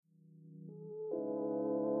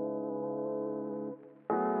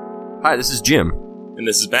Hi, this is Jim. And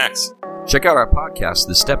this is Max. Check out our podcast,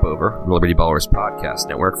 The Step Over, the Liberty Ballers Podcast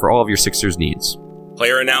Network, for all of your Sixers needs.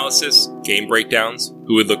 Player analysis, game breakdowns,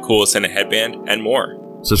 who would look coolest in a headband, and more.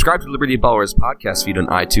 Subscribe to Liberty Ballers podcast feed on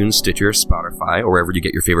iTunes, Stitcher, Spotify, or wherever you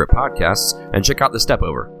get your favorite podcasts, and check out The Step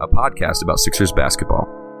Over, a podcast about Sixers basketball.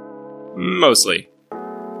 Mostly.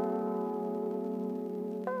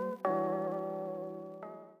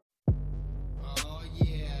 Oh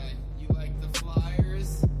yeah, you like the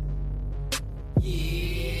Flyers?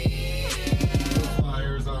 Yeah! The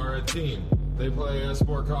Flyers are a team. They play a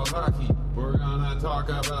sport called hockey. We're gonna talk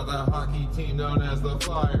about the hockey team known as the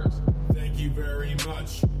Flyers. Thank you very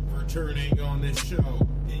much for turning on this show.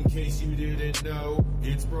 In case you didn't know,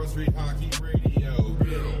 it's Broad Street Hockey Radio.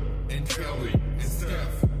 Bill and Kelly and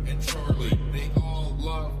Steph and Charlie, they all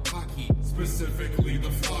love hockey, specifically the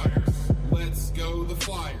Flyers. Let's go the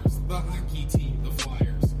Flyers, the hockey team, the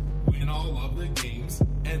Flyers. Win all of the games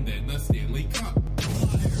and then the Stanley Cup.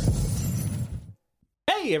 Flyers.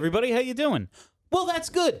 Hey everybody, how you doing? Well, that's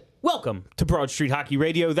good. Welcome to Broad Street Hockey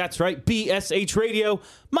Radio. That's right, BSH Radio.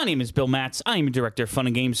 My name is Bill Matz. I am the Director of Fun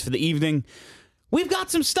and Games for the evening. We've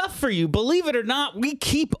got some stuff for you. Believe it or not, we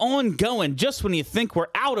keep on going. Just when you think we're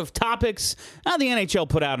out of topics, the NHL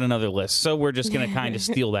put out another list, so we're just going to kind of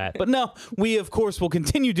steal that. But no, we, of course, will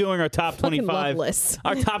continue doing our top 25 lists.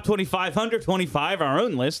 Our top 25, under 25, our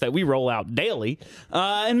own list that we roll out daily.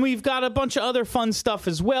 And we've got a bunch of other fun stuff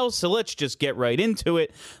as well, so let's just get right into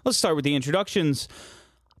it. Let's start with the introductions.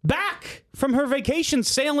 Back from her vacation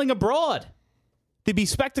sailing abroad, the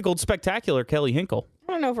bespectacled, spectacular Kelly Hinkle.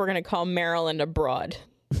 I don't know if we're going to call Maryland abroad,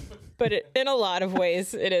 but in a lot of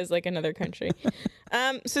ways, it is like another country.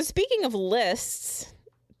 So speaking of lists,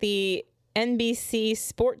 the NBC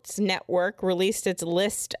Sports Network released its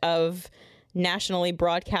list of nationally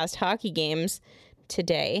broadcast hockey games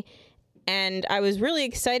today. And I was really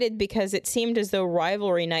excited because it seemed as though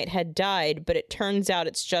Rivalry Night had died, but it turns out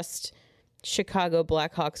it's just Chicago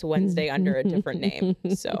Blackhawks Wednesday under a different name.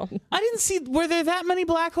 So I didn't see, were there that many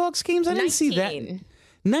Blackhawks games? I didn't see that.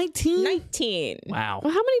 19? 19. Wow.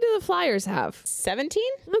 Well, how many do the Flyers have? 17?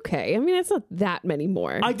 Okay, I mean, it's not that many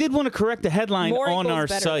more. I did want to correct the headline More on equals our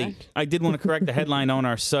better, site. man. I did want to correct the headline on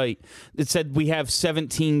our site. It said we have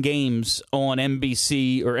 17 games on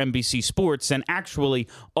NBC or NBC Sports, and actually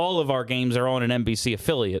all of our games are on an NBC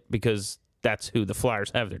affiliate because that's who the Flyers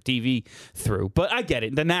have their TV through. But I get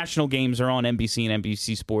it. The national games are on NBC and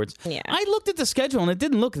NBC Sports. Yeah. I looked at the schedule, and it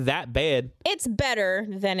didn't look that bad. It's better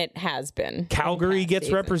than it has been. Calgary gets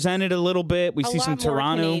represented a little bit. We see some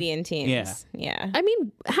Toronto. Canadian teams. Yeah. I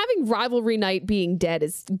mean, having Rivalry Night being dead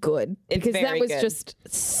is good It's because that very was good. just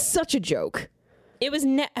such a joke. It was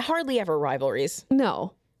hardly ever rivalries.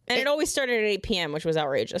 No. And it always started at 8 p.m., which was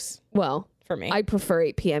outrageous Well, for me. I prefer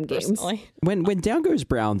 8 p.m. games. personally. When Down Goes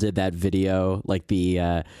Brown did that video, like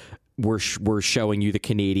the we're showing you the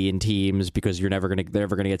Canadian teams because they're never gonna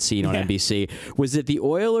get seen on NBC. Was it the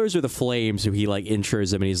Oilers or the Flames who he like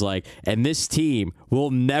intros them and he's like, and this team will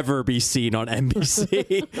never be seen on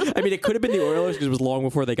NBC. I mean, it could have been the Oilers because it was long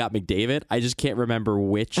before they got McDavid. I just can't remember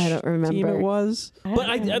which I don't remember. team it was.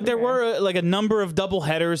 But there were like a number of double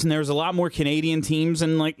headers, and there was a lot more Canadian teams.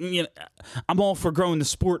 And I'm all for growing the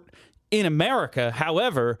sport in America.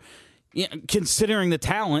 However, considering the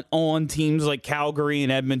talent on teams like Calgary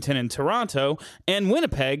and Edmonton and Toronto and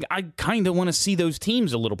Winnipeg, I kind of want to see those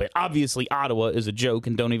teams a little bit. Obviously, Ottawa is a joke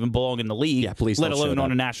and don't even belong in the league, Yeah, please let don't show alone on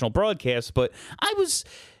that. a national broadcast. But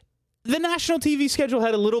the national TV schedule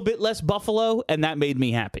had a little bit less Buffalo, and that made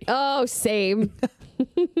me happy. Oh, same.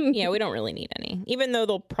 Yeah, we don't really need any, even though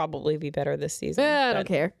they'll probably be better this season. I but don't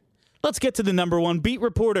care. Let's get to the number one beat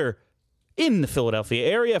reporter in the Philadelphia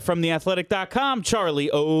area from theathletic.com, Charlie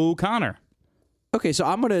O'Connor. Okay, so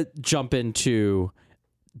I'm gonna jump into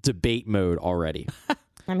debate mode already.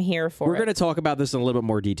 I'm here for We're it. going to talk about this in a little bit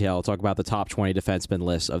more detail. Talk about the top 20 defenseman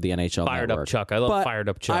list of the NHL Fired Network. up Chuck. I love But fired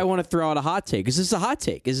up Chuck. I want to throw out a hot take because this is a hot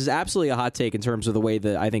take. This is absolutely a hot take in terms of the way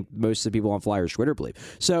that I think most of the people on Flyers Twitter believe.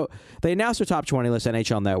 So they announced their top 20 list,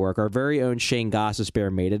 NHL Network. Our very own Shane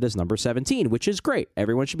Gostisbehere made it as number 17, which is great.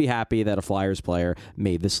 Everyone should be happy that a Flyers player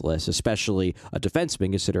made this list, especially a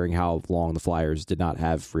defenseman, considering how long the Flyers did not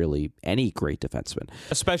have really any great defensemen.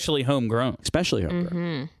 Especially homegrown. Especially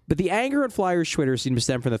homegrown. But the anger on Flyers Twitter seemed to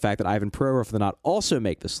stem from the fact that Ivan Provorov did not also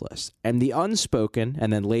make this list. And the unspoken,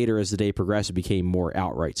 and then later as the day progressed, it became more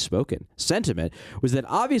outright spoken sentiment, was that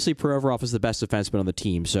obviously Provorov is the best defenseman on the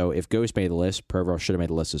team, so if Ghost made the list, Provorov should have made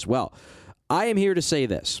the list as well. I am here to say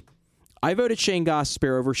this. I voted Shane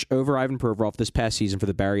Gostisbehere over Ivan Provorov this past season for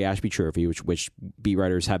the Barry Ashby Trophy, which beat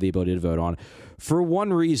writers have the ability to vote on, for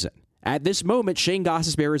one reason. At this moment, Shane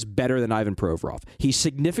Gostisbehere is better than Ivan Provorov. He's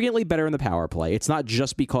significantly better in the power play. It's not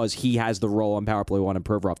just because he has the role on power play 1 and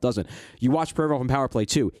Provorov doesn't. You watch Provorov in power play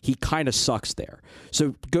 2, he kind of sucks there.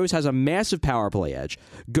 So Ghost has a massive power play edge.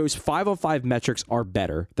 Ghost's 5-on-5 metrics are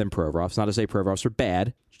better than Provorov's. Not to say Provorov's are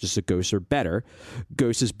bad, just that Ghosts are better.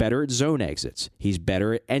 Ghost is better at zone exits. He's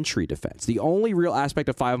better at entry defense. The only real aspect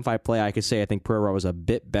of 5-on-5 play I could say I think Provorov was a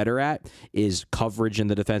bit better at is coverage in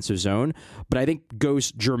the defensive zone. But I think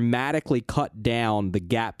Ghost dramatically cut down the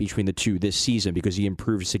gap between the two this season because he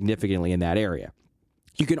improved significantly in that area.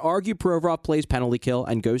 You can argue Provorov plays penalty kill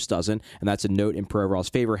and Ghost doesn't, and that's a note in Provorov's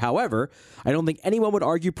favor. However, I don't think anyone would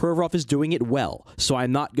argue Provorov is doing it well, so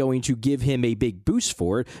I'm not going to give him a big boost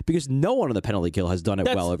for it because no one on the penalty kill has done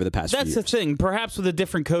it well over the past few years. That's the thing. Perhaps with a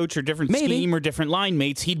different coach or different scheme or different line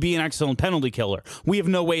mates, he'd be an excellent penalty killer. We have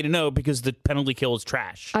no way to know because the penalty kill is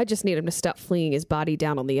trash. I just need him to stop flinging his body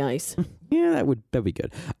down on the ice. Yeah, that'd be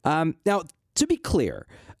good. Now, to be clear,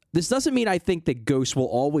 this doesn't mean I think that Ghost will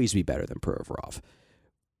always be better than Provorov.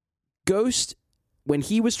 Ghost, when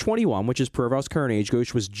he was 21, which is Provorov's current age,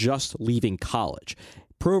 Ghost was just leaving college.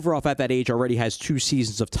 Provorov at that age already has 2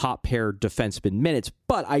 seasons of top pair defenseman minutes,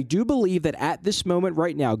 but I do believe that at this moment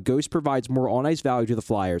right now, Ghost provides more on-ice value to the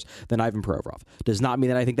Flyers than Ivan Provorov. Does not mean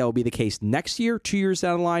that I think that will be the case next year, 2 years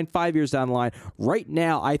down the line, 5 years down the line. Right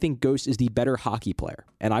now, I think Ghost is the better hockey player,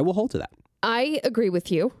 and I will hold to that. I agree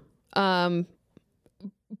with you.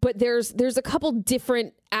 But there's a couple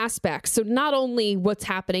different aspects. So not only what's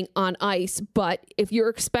happening on ice, but if you're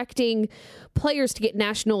expecting players to get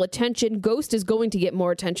national attention, Ghost is going to get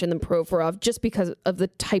more attention than Provorov just because of the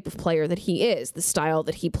type of player that he is, the style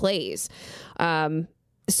that he plays.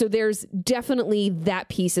 So there's definitely that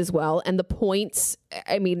piece as well. And the points,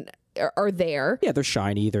 I mean, are there. Yeah, they're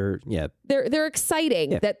shiny. They're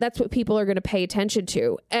exciting. Yeah. That's what people are going to pay attention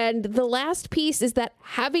to. And the last piece is that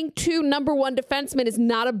having 2 number 1 defensemen is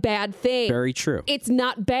not a bad thing. Very true. It's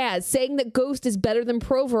not bad. Saying that Ghost is better than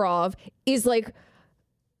Provorov is like,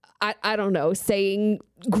 I don't know, saying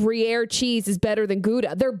Gruyere cheese is better than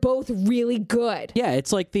Gouda. They're both really good. Yeah,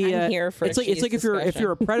 it's like the I'm here for it's like if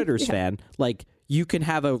you're a Predators fan, like you can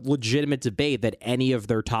have a legitimate debate that any of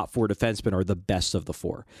their top 4 defensemen are the best of the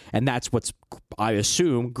 4. And that's what's, I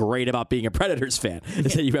assume, great about being a Predators fan,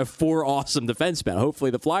 is that you have 4 awesome defensemen.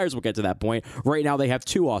 Hopefully the Flyers will get to that point. Right now they have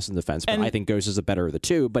 2 awesome defensemen. And I think Ghost is the better of the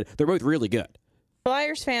 2, but they're both really good.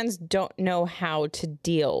 Flyers fans don't know how to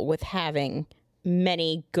deal with having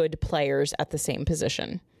many good players at the same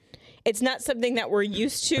position. It's not something that we're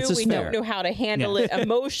used to. We don't know how to handle it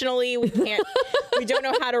emotionally. We don't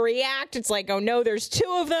know how to react. It's like, oh no, there's 2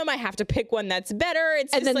 of them. I have to pick one that's better.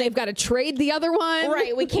 And then they've got to trade the other one.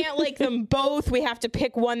 Right. We can't like them both. We have to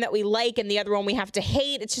pick one that we like and the other one we have to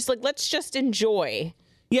hate. It's just like, let's just enjoy.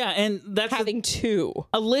 Yeah, and that's having 2.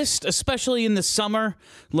 A list, especially in the summer,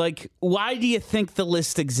 like, why do you think the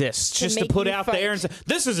list exists? Just to put out there and say,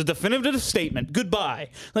 this is a definitive statement. Goodbye.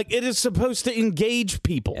 Like, it is supposed to engage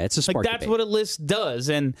people. Yeah, it's a smart that's what a list does.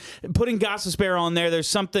 And putting Gostisbehere on there's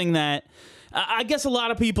something that I guess a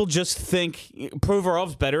lot of people just think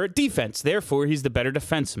Provorov's better at defense. Therefore, he's the better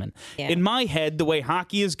defenseman. Yeah. In my head, the way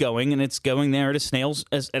hockey is going, and it's going there at a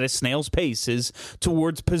snail's pace, is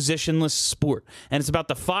towards positionless sport. And it's about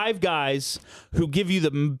the 5 guys who give you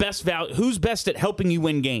the best value, who's best at helping you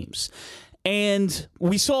win games. And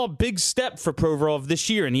we saw a big step for Provorov this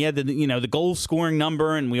year, and he had the goal scoring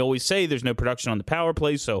number, and we always say there's no production on the power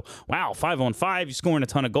play, so wow, 5-on-5, you're scoring a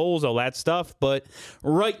ton of goals, all that stuff. But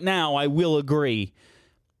right now, I will agree,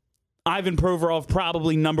 Ivan Provorov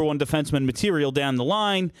probably number 1 defenseman material down the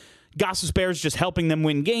line. Gostisbehere's just helping them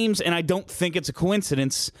win games, and I don't think it's a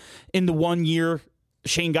coincidence in the 1 year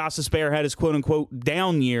Shane Gostisbehere had his quote-unquote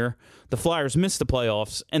down year, the Flyers missed the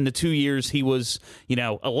playoffs, and the 2 years he was,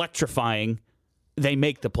 electrifying, they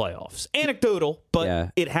make the playoffs. Anecdotal,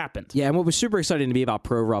 but it happened. Yeah, and what was super exciting to me about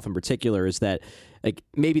Provorov in particular is that, like,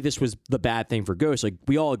 maybe this was the bad thing for Ghost. Like,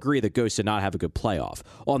 we all agree that Ghost did not have a good playoff.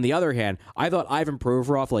 On the other hand, I thought Ivan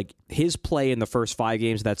Provorov, like, his play in the first 5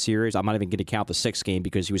 games of that series, I'm not even going to count the 6th game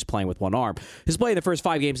because he was playing with one arm. His play in the first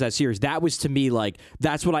 5 games of that series, that was to me, like,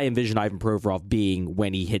 that's what I envisioned Ivan Provorov being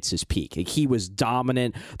when he hits his peak. Like, he was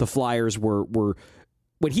dominant. The Flyers were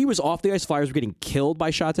when he was off the ice, Flyers were getting killed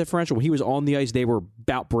by shot differential. When he was on the ice, they were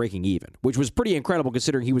about breaking even, which was pretty incredible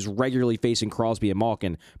considering he was regularly facing Crosby and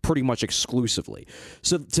Malkin pretty much exclusively.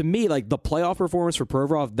 So to me, like, the playoff performance for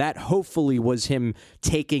Provorov, that hopefully was him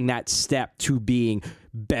taking that step to being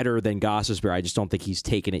better than Gostisbehere. I just don't think he's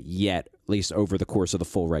taken it yet, at least over the course of the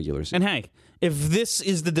full regular season. And hey, if this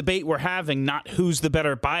is the debate we're having, not who's the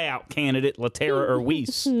better buyout candidate, Laterra or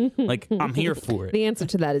Weiss, like, I'm here for it. The answer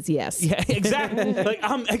to that is yes. Yeah, exactly.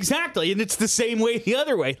 Exactly, and it's the same way the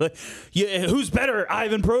other way. Like, who's better,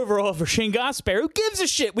 Ivan Provorov or Shane Gostisbehere? Who gives a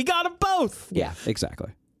shit? We got them both. Yeah,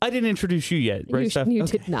 exactly. I didn't introduce you yet, right, Steph? You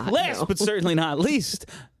did not. Last, no. but certainly not least,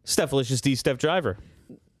 Stephalicious D. Steph Driver.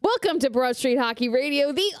 Welcome to Broad Street Hockey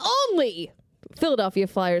Radio, the only Philadelphia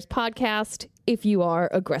Flyers podcast. If you are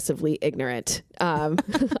aggressively ignorant,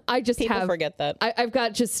 I just People forget that. I've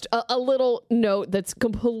got just a little note that's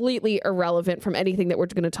completely irrelevant from anything that we're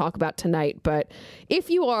going to talk about tonight. But if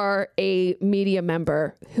you are a media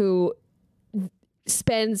member who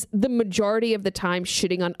spends the majority of the time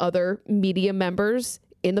shitting on other media members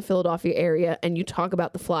in the Philadelphia area and you talk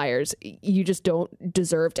about the Flyers, you just don't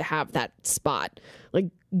deserve to have that spot. Like,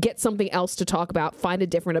 get something else to talk about. Find a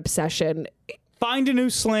different obsession. Find a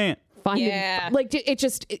new slant.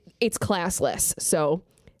 It's classless. So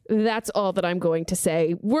that's all that I'm going to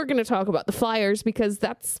say. We're going to talk about the Flyers because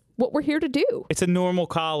that's what we're here to do. It's a normal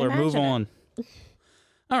collar. Move on.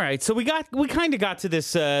 All right, so we kind of got to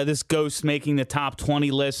this Ghost making the top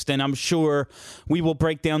 20 list, and I'm sure we will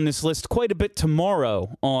break down this list quite a bit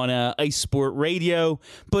tomorrow on Ice Sport Radio.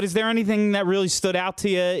 But is there anything that really stood out to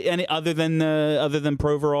you, any other than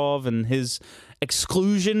Provorov and his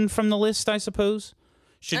exclusion from the list? I suppose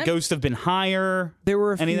should Ghost have been higher? There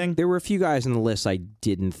were a few guys on the list I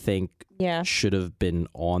didn't think should have been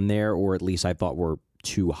on there, or at least I thought were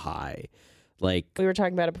too high. Like, we were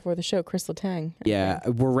talking about it before the show, Chris Letang. Yeah,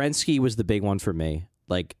 Werenski was the big one for me.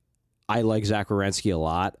 Like, I like Zach Werenski a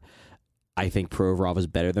lot. I think Provorov is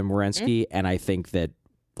better than Werenski, and I think that,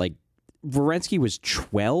 like, Werenski was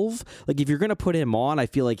 12. Like, if you're going to put him on, I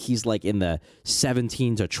feel like he's, like, in the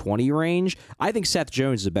 17 to 20 range. I think Seth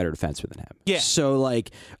Jones is a better defenseman than him. Yeah. So,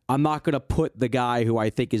 like, I'm not going to put the guy who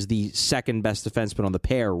I think is the second best defenseman on the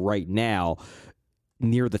pair right now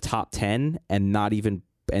near the top 10 and not even...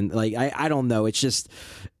 And, like, I don't know. It's just,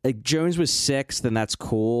 like, Jones was 6th, and that's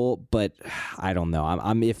cool, but I don't know.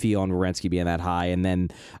 I'm iffy on Werenski being that high. And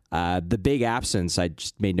then the big absence, I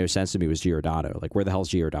just made no sense to me, was Giordano. Like, where the hell's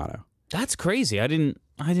Giordano? That's crazy. I didn't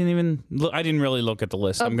really look at the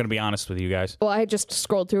list. I'm going to be honest with you guys. Well, I just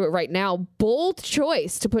scrolled through it right now. Bold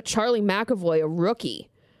choice to put Charlie McAvoy, a rookie,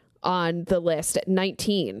 on the list at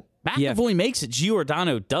 19. McAvoy makes it.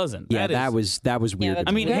 Giordano doesn't. Yeah, that was weird. that's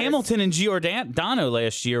I mean, weird. Hamilton and Giordano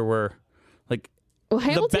last year were like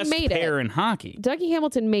Hamilton the best made pair it. in hockey. Dougie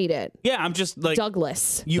Hamilton made it. Yeah, I'm just like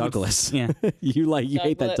Douglas. you would- Douglas. yeah, you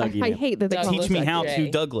hate that Douglas. Dougie. I hate that they call teach him me how Dougie.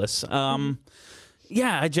 to Douglas.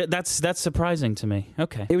 Yeah, that's surprising to me.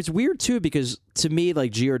 Okay. It was weird, too, because to me,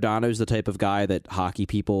 like, Giordano's the type of guy that hockey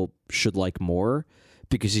people should like more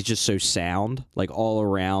because he's just so sound. Like, all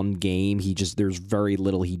around game, there's very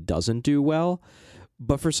little he doesn't do well.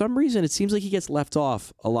 But for some reason, it seems like he gets left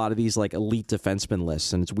off a lot of these, like, elite defenseman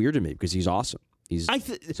lists, and it's weird to me because he's awesome. He's an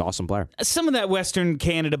awesome player. Some of that Western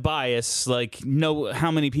Canada bias, like know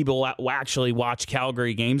how many people actually watch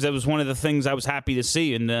Calgary games. That was one of the things I was happy to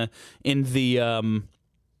see in the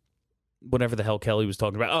whatever the hell Kelly was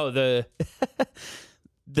talking about. Oh,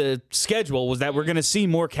 the schedule was that we're going to see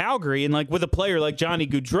more Calgary, and like with a player like Johnny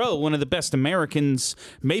Gaudreau, one of the best Americans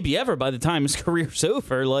maybe ever by the time his career's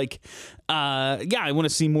over. Like, I want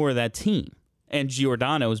to see more of that team, and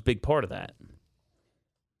Giordano is a big part of that.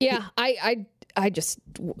 Yeah, I just,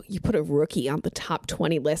 you put a rookie on the top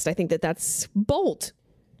 20 list. I think that's bold.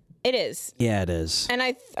 It is. Yeah, it is. And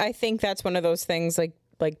I think that's one of those things,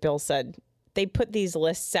 like Bill said, they put these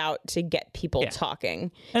lists out to get people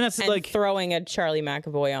talking. And that's like throwing a Charlie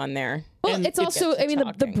McAvoy on there. Well, And it's also, I mean,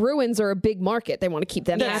 the Bruins are a big market. They want to keep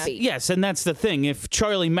them happy. Yes, and that's the thing. If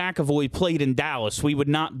Charlie McAvoy played in Dallas, we would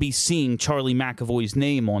not be seeing Charlie McAvoy's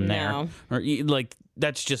name on there. No. Or like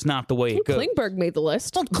that's just not the way it goes. Klingberg made the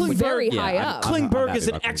list. Well, Klingberg- very Yeah, high I'm- up. Klingberg happy is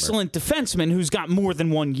an about Klingberg. excellent defenseman who's got more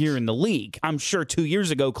than 1 year in the league. I'm sure 2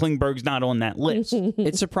 years ago Klingberg's not on that list.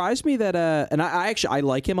 It surprised me that, and I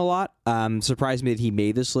like him a lot. Surprised me that he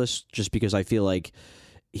made this list just because I feel like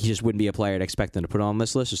he just wouldn't be a player I'd expect them to put on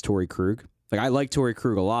this list. Is Torrey Krug. Like, I like Torrey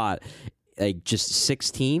Krug a lot. Like, just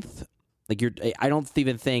 16th. Like, I don't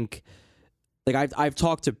even think. Like, I've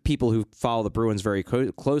talked to people who follow the Bruins very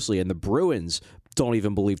closely, and the Bruins don't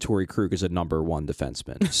even believe Torrey Krug is a number one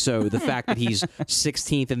defenseman. So the fact that he's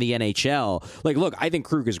 16th in the NHL, like, look, I think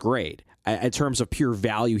Krug is great. In terms of pure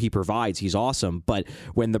value he provides, he's awesome. But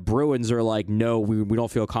when the Bruins are like, no, we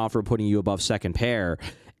don't feel confident putting you above second pair,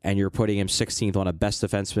 and you're putting him 16th on a best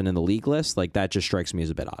defenseman in the league list, like, that just strikes me as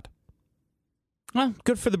a bit odd. Well,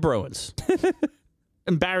 good for the Bruins.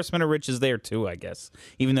 embarrassment of riches there too, I guess,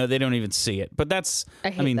 even though they don't even see it. But that's, I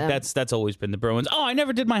hate them. that's always been the Bruins. Oh, I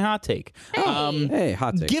never did my hot take. Hey,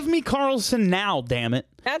 hot take. Give me Carlson now, damn it.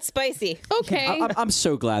 That's spicy. Okay. I'm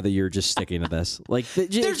so glad that you're just sticking to this. Like,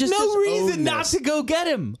 There's no reason not to go get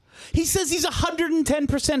him. He says he's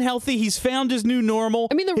 110% healthy. He's found his new normal.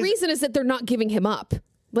 I mean, the reason is that they're not giving him up.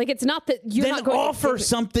 Like, it's not that you're then not going offer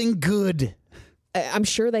something good. I'm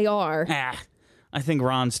sure they are. I think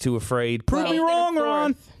Ron's too afraid. Prove me Hagen a wrong, fourth.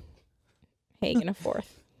 Ron. Hagen a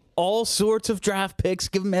fourth. All sorts of draft picks.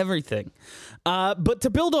 Give him everything. But to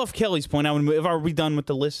build off Kelly's point, are we done with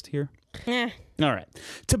the list here? All right.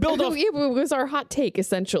 To build off, It was our hot take,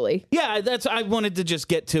 essentially. yeah, I wanted to just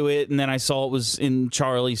get to it, and then I saw it was in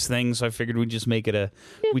Charlie's thing, so I figured we'd just make it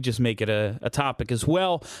a topic as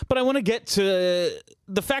well. But I want to get to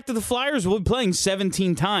the fact that the Flyers will be playing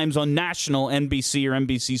 17 times on national NBC or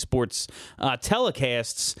NBC Sports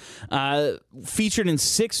telecasts, featured in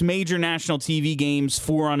 6 major national TV games,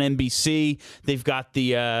 4 on NBC. They've got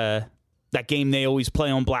the that game they always play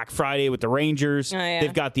on Black Friday with the Rangers. Oh, yeah.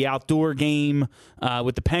 They've got the outdoor game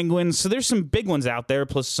with the Penguins. So there's some big ones out there,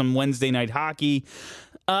 plus some Wednesday night hockey.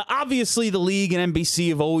 Obviously, the league and NBC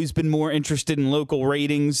have always been more interested in local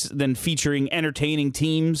ratings than featuring entertaining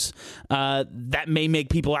teams. That may make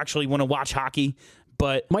people actually want to watch hockey.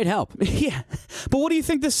 But Might help. yeah. But what do you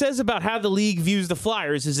think this says about how the league views the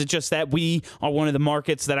Flyers? Is it just that we are one of the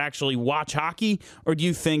markets that actually watch hockey? Or do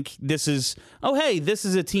you think this is, this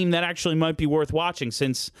is a team that actually might be worth watching,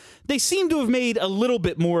 since they seem to have made a little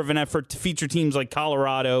bit more of an effort to feature teams like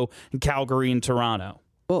Colorado and Calgary and Toronto?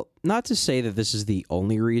 Well, not to say that this is the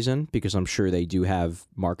only reason, because I'm sure they do have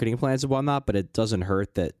marketing plans and whatnot, but it doesn't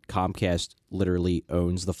hurt that Comcast literally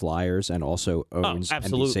owns the Flyers and also owns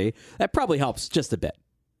absolutely. NBC. That probably helps just a bit.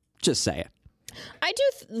 Just say it. I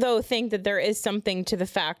do, though, think that there is something to the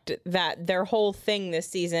fact that their whole thing this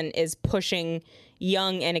season is pushing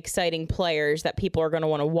young and exciting players that people are going to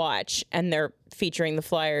want to watch, and they're featuring the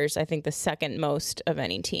Flyers, I think, the second most of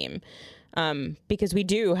any team. Because we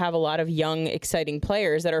do have a lot of young, exciting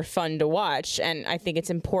players that are fun to watch, and I think it's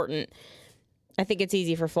important. I think it's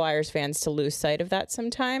easy for Flyers fans to lose sight of that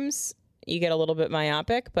sometimes. You get a little bit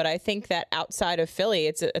myopic, but I think that outside of Philly,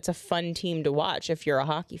 it's a fun team to watch if you're a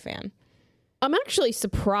hockey fan. I'm actually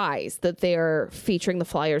surprised that they are featuring the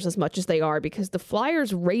Flyers as much as they are, because the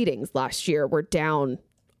Flyers' ratings last year were down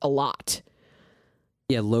a lot.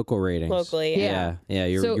 Yeah, local ratings. Locally, Yeah. Yeah,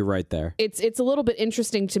 you're right there. It's a little bit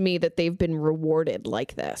interesting to me that they've been rewarded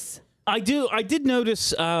like this. I did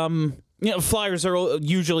notice, Flyers are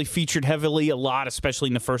usually featured heavily a lot, especially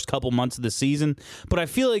in the first couple months of the season. But I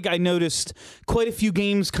feel like I noticed quite a few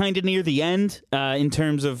games kind of near the end in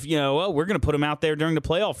terms of, we're going to put them out there during the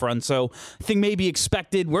playoff run. So I think maybe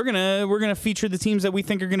expected we're gonna feature the teams that we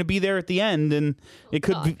think are going to be there at the end, and it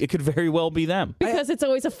could very well be them. Because it's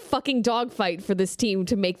always a fucking dogfight for this team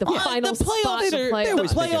to make the final spot in the playoffs.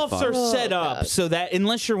 The playoffs are set up so that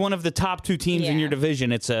unless you're one of the top 2 teams in your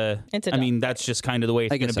division, it's a that's just kind of the way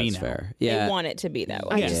it's I going guess to be that's now. fair. They Yeah. want it to be that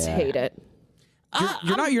way. I just hate it.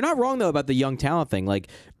 You're not wrong though about the young talent thing. Like,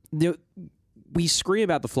 we scream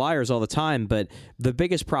about the Flyers all the time, but the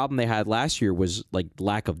biggest problem they had last year was like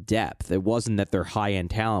lack of depth. It wasn't that their high-end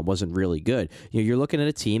talent wasn't really good. You're looking at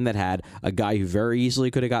a team that had a guy who very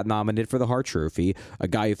easily could have got nominated for the Hart Trophy, a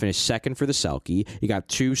guy who finished second for the Selke. You got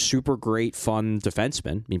 2 super great, fun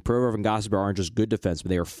defensemen. I mean, Provorov and Gosper aren't just good defensemen;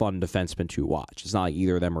 they are fun defensemen to watch. It's not like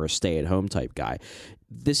either of them are a stay-at-home type guy.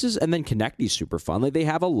 And then Konecny's super fun. Like, they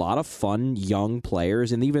have a lot of fun young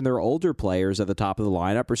players, and even their older players at the top of the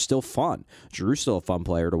lineup are still fun. Drew's still a fun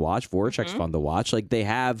player to watch. Voracek's fun to watch. Like, they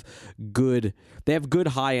have good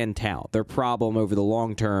high-end talent. Their problem over the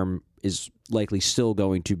long term is likely still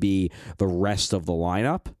going to be the rest of the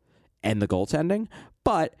lineup and the goaltending.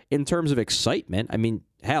 But in terms of excitement, I mean,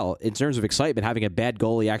 hell, in terms of excitement, having a bad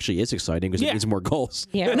goalie actually is exciting because it means more goals.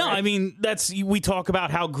 Yeah, No, right. I mean, we talk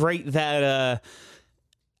about how great that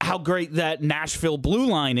Nashville blue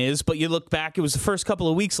line is, but you look back, it was the first couple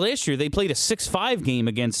of weeks last year, they played a 6-5 game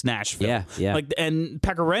against Nashville. Yeah. And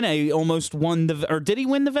Pekka Rinne almost won or did he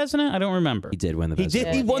win the Vezina? I don't remember. He did win the He Vezina.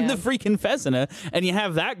 did. He won the freaking Vezina, and you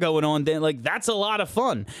have that going on. Then, that's a lot of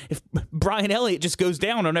fun. If Brian Elliott just goes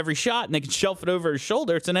down on every shot and they can shelf it over his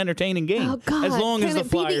shoulder, it's an entertaining game. Oh God! As long Can as the it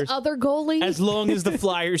Flyers, be the other goalie? as long as the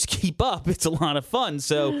Flyers keep up, it's a lot of fun.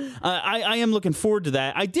 So I am looking forward to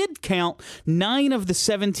that. I did count 9 of the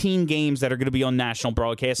 17 games that are going to be on national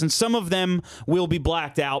broadcast, and some of them will be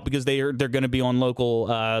blacked out because they're going to be on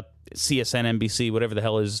local CSN, NBC, whatever the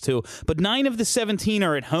hell it is too. But 9 of the 17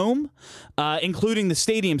 are at home, including the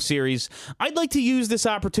Stadium Series. I'd like to use this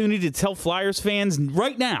opportunity to tell Flyers fans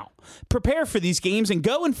right now, prepare for these games and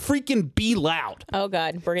go and freaking be loud. Oh,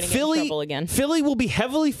 God. We're going to get in trouble again. Philly will be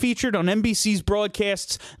heavily featured on NBC's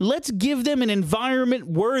broadcasts. Let's give them an environment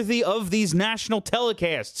worthy of these national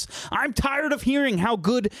telecasts. I'm tired of hearing how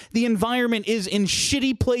good the environment is in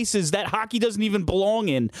shitty places that hockey doesn't even belong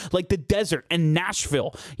in, like the desert and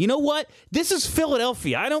Nashville. You know what? This is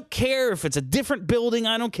Philadelphia. I don't care if it's a different building.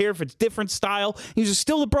 I don't care if it's different style. These are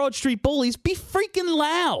still the Broad Street Bullies. Be freaking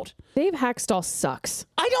loud. Dave Hackstall sucks.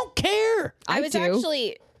 I don't care. I do.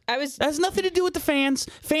 That has nothing to do with the fans.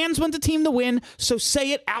 Fans want the team to win, so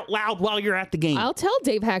say it out loud while you're at the game. I'll tell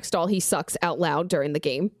Dave Hackstall he sucks out loud during the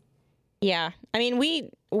game. Yeah. I mean,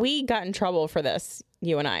 we got in trouble for this,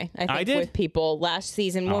 you and I think did? with people last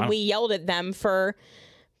season when we yelled at them for,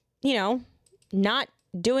 not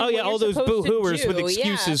doing what all you're those supposed to boo-hooers do. with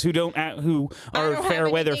excuses Yeah. who are fair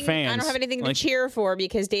weather fans. I don't have anything to cheer for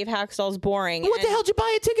because Dave Hackstall's boring. What the hell did you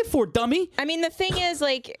buy a ticket for, dummy? I mean, the thing is,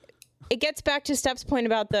 it gets back to Steph's point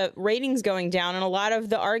about the ratings going down, and a lot of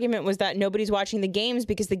the argument was that nobody's watching the games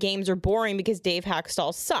because the games are boring because Dave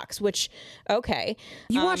Hackstall sucks, which, okay.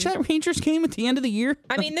 You watched that Rangers game at the end of the year?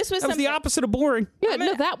 I mean, this was that was the opposite of boring. Yeah,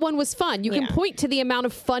 no, that one was fun. You can point to the amount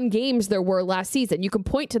of fun games there were last season. You can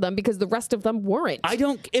point to them because the rest of them weren't.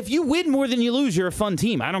 If you win more than you lose, you're a fun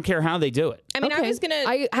team. I don't care how they do it. I mean, Okay.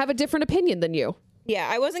 I have a different opinion than you. Yeah,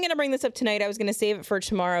 I wasn't going to bring this up tonight. I was going to save it for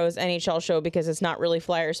tomorrow's NHL show because it's not really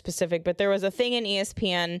Flyers specific. But there was a thing in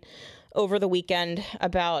ESPN over the weekend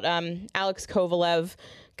about Alex Kovalev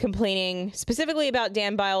complaining specifically about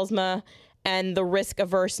Dan Bylsma and the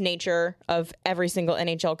risk-averse nature of every single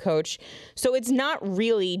NHL coach. So it's not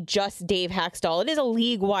really just Dave Hackstall. It is a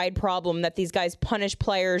league-wide problem that these guys punish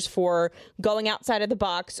players for going outside of the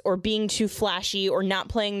box or being too flashy or not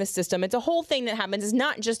playing the system. It's a whole thing that happens. It's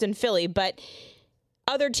not just in Philly, but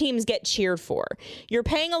other teams get cheered for. You're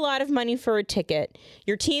paying a lot of money for a ticket.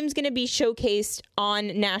 Your team's going to be showcased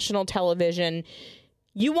on national television.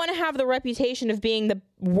 You want to have the reputation of being the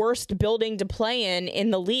worst building to play in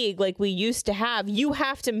the league like we used to have. You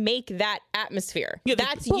have to make that atmosphere. Yeah,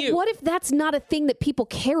 that's But you. what if that's not a thing that people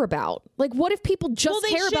care about? Like, what if people just they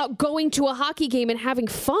care should- about going to a hockey game and having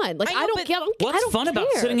fun? Like, I know, I don't but get. What's I don't fun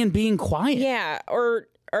about care. sitting and being quiet? Yeah, or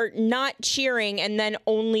not cheering and then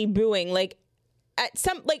only booing. Like at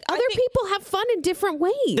some Other people have fun in different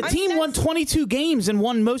ways. The team won 22 games and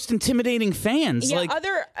won most intimidating fans. Yeah,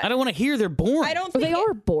 I don't want to hear they're boring. I don't think They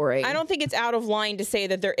are boring. I don't think it's out of line to say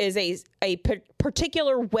that there is a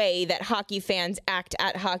particular way that hockey fans act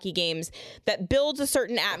at hockey games that builds a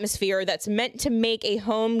certain atmosphere that's meant to make a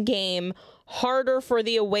home game harder for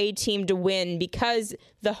the away team to win because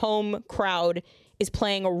the home crowd is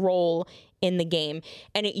playing a role in the game.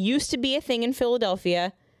 And it used to be a thing in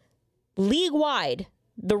Philadelphia. League-wide,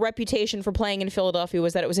 the reputation for playing in Philadelphia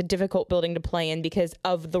was that it was a difficult building to play in because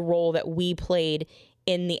of the role that we played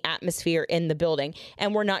in the atmosphere in the building.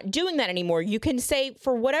 And we're not doing that anymore. You can say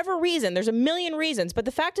for whatever reason, there's a million reasons, but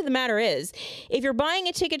the fact of the matter is, if you're buying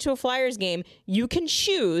a ticket to a Flyers game, you can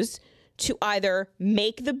choose to either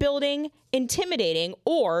make the building intimidating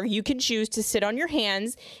or you can choose to sit on your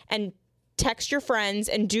hands and text your friends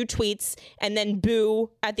and do tweets and then boo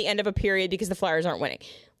at the end of a period because the Flyers aren't winning.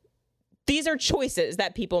 These are choices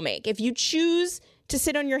that people make. If you choose to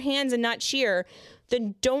sit on your hands and not cheer,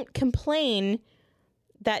 then don't complain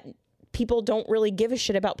that people don't really give a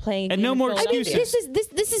shit about playing. And no more I mean, excuses.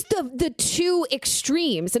 this is the two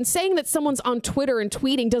extremes. And saying that someone's on Twitter and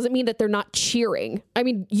tweeting doesn't mean that they're not cheering. I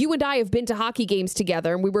mean, you and I have been to hockey games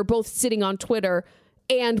together, and we were both sitting on Twitter,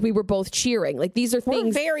 and we were both cheering. Like, these are We're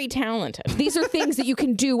things. very talented. These are things that you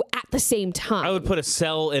can do at the same time. I would put a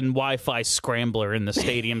cell and Wi-Fi scrambler in the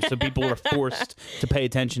stadium so people were forced to pay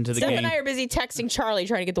attention to the Steph game. and I are busy texting Charlie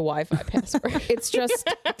trying to get the Wi-Fi password. It's just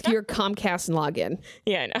your Comcast login.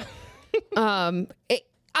 Yeah, I know.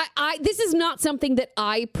 This is not something that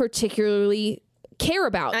I particularly care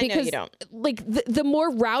about I know because you don't. like the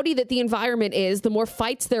more rowdy that the environment is, the more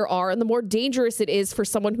fights there are, and the more dangerous it is for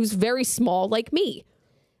someone who's very small like me.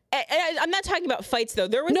 I'm not talking about fights though.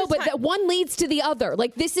 There was No, a but time- that one leads to the other.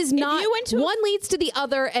 Like, this is not you went to a- one leads to the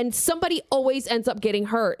other, and somebody always ends up getting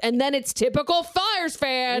hurt, and then it's typical Flyers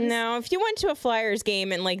fans. No, if you went to a Flyers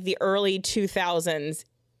game in like the early 2000s,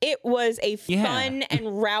 it was a fun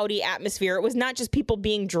and rowdy atmosphere. It was not just people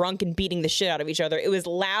being drunk and beating the shit out of each other. It was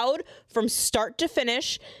loud from start to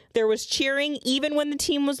finish. There was cheering even when the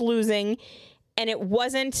team was losing, and it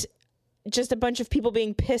wasn't just a bunch of people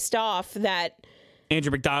being pissed off that Andrew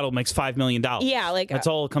McDonald makes $5 million. Yeah, like that's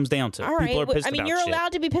all it comes down to. All right. People are pissed I mean, about you're shit.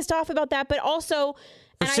 allowed to be pissed off about that, but also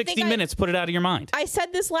For 60 minutes, put it out of your mind. I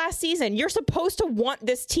said this last season. You're supposed to want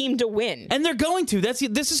this team to win. And they're going to. This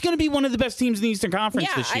is going to be one of the best teams in the Eastern Conference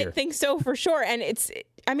this year. I think so for sure. And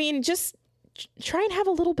just try and have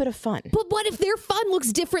a little bit of fun. But what if their fun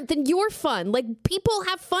looks different than your fun? Like, people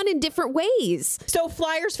have fun in different ways. So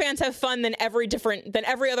Flyers fans have fun than every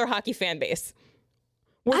other hockey fan base.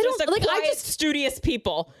 We're just quiet, studious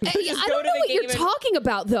people. I don't know what you're talking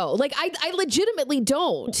about, though. Like, I legitimately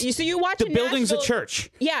don't. So you watch the building's a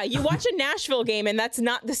church. Yeah, you watch a Nashville game, and that's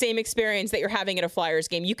not the same experience that you're having at a Flyers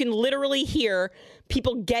game. You can literally hear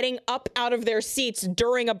people getting up out of their seats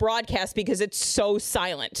during a broadcast because it's so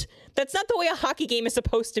silent. That's not the way a hockey game is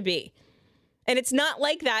supposed to be. And it's not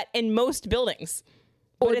like that in most buildings.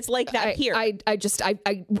 But it's like that here. I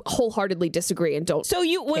wholeheartedly disagree and don't. So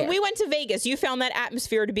when we went to Vegas, you found that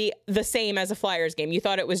atmosphere to be the same as a Flyers game. You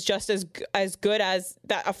thought it was just as good as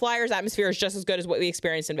that. A Flyers atmosphere is just as good as what we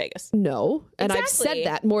experienced in Vegas. No, and Exactly. I've said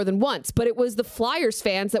that more than once. But it was the Flyers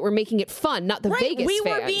fans that were making it fun, not the Vegas we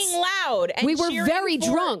fans. were being loud. And we were cheering very for-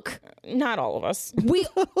 drunk. Not all of us. We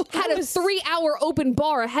had a 3-hour open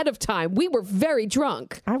bar ahead of time. We were very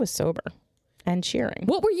drunk. I was sober and cheering.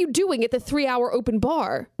 What were you doing at the 3-hour open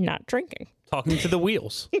bar? Not drinking. Talking to the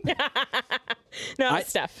wheels. No,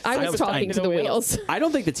 Steph. I was talking to the wheels. I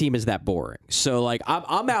don't think the team is that boring. So like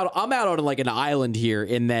I'm out on like an island here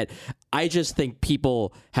in that I just think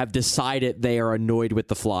people have decided they are annoyed with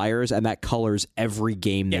the Flyers and that colors every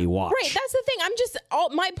game they watch. Right, that's the thing.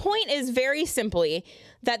 My point is very simply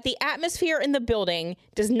that the atmosphere in the building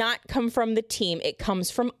does not come from the team. It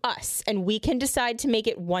comes from us. And we can decide to make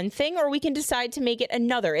it one thing or we can decide to make it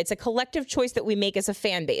another. It's a collective choice that we make as a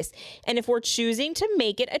fan base. And if we're choosing to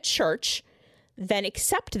make it a church, then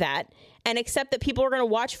accept that and accept that people are going to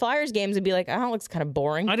watch Flyers games and be like, oh, it looks kind of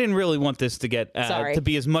boring. I didn't really want this to get to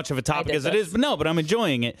be as much of a topic as it is, but I'm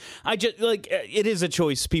enjoying it. I just it is a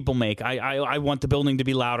choice people make. I want the building to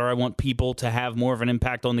be louder. I want people to have more of an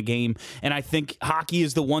impact on the game, and I think hockey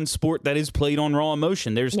is the one sport that is played on raw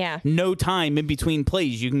emotion. There's no time in between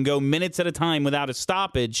plays. You can go minutes at a time without a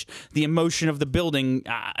stoppage. The emotion of the building,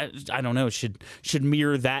 I don't know, should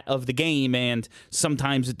mirror that of the game, and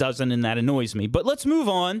sometimes it doesn't, and that annoys me. But let's move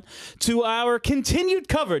on to our continued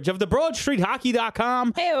coverage of the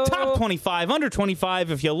BroadStreetHockey.com Hey-o. top 25, under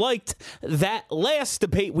 25. If you liked that last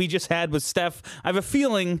debate we just had with Steph, I have a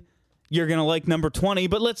feeling you're going to like number 20.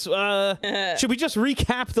 But let's, should we just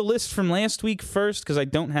recap the list from last week first? Because I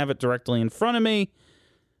don't have it directly in front of me.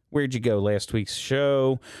 Where'd you go last week's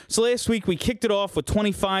show? So last week we kicked it off with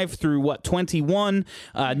 25 through 21.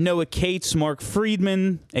 Noah Cates, Mark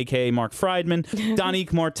Friedman, a.k.a. Mark Friedman,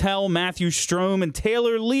 Donique Martel, Matthew Strome, and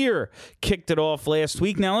Taylor Lear kicked it off last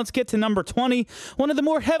week. Now let's get to number 20, one of the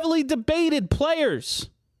more heavily debated players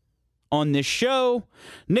on this show,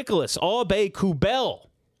 Nicholas Aube-Kubel.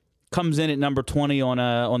 Comes in at number 20 on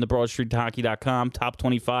the BroadStreetHockey.com, top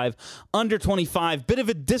 25, under 25. Bit of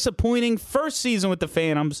a disappointing first season with the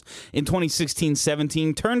Phantoms in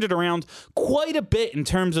 2016-17. Turned it around quite a bit in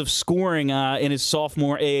terms of scoring in his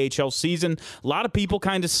sophomore AHL season. A lot of people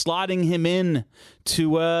kind of slotting him in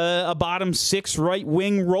to a bottom six right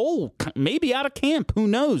wing role, maybe out of camp. Who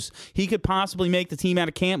knows? He could possibly make the team out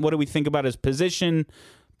of camp. What do we think about his position?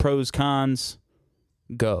 Pros, cons,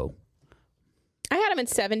 go. I had him at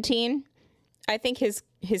 17. I think his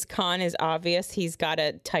con is obvious. He's got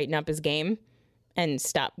to tighten up his game and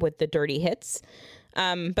stop with the dirty hits.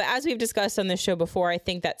 But as we've discussed on this show before, I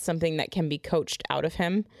think that's something that can be coached out of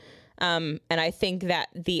him. And I think that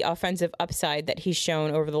the offensive upside that he's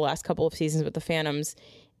shown over the last couple of seasons with the Phantoms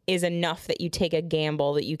is enough that you take a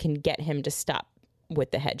gamble that you can get him to stop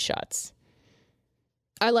with the headshots.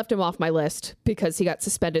 I left him off my list because he got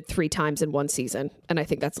suspended 3 times in one season, and I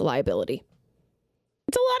think that's a liability.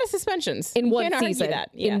 It's a lot of suspensions. In one Can't argue season. that.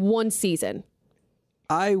 Yeah. In one season.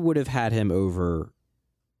 I would have had him over.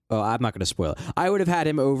 Oh, I'm not going to spoil it. I would have had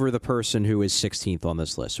him over the person who is 16th on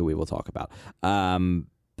this list, who we will talk about.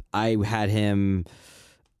 I had him.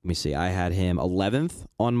 Let me see. I had him 11th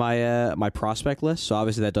on my my prospect list. So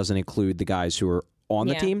obviously that doesn't include the guys who are on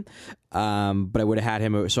the team. But I would have had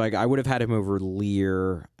him. So I would have had him over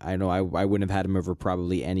Lear. I know I wouldn't have had him over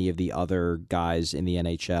probably any of the other guys in the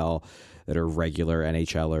NHL that are regular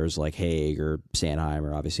NHLers like Haig or Sanheim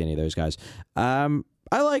or obviously any of those guys. I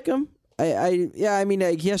like him. I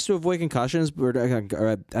mean, he has to avoid concussions or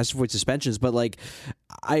has to avoid suspensions. But like,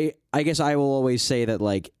 I guess I will always say that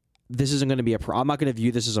like this isn't going to be I'm not going to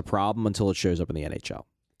view this as a problem until it shows up in the NHL.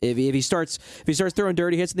 If he starts throwing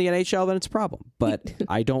dirty hits in the NHL, then it's a problem. But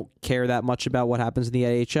I don't care that much about what happens in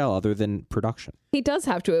the AHL other than production. He does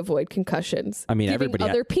have to avoid concussions. I mean, giving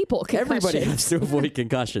other people concussions. Everybody has to avoid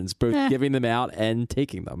concussions, both giving them out and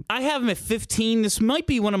taking them. I have him at 15. This might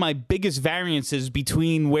be one of my biggest variances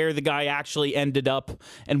between where the guy actually ended up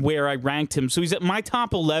and where I ranked him. So he's at my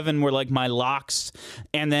top 11 were like my locks.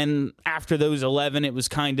 And then after those 11, it was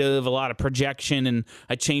kind of a lot of projection. And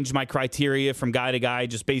I changed my criteria from guy to guy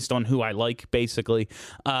just based on who I like, basically.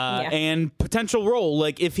 And potential role.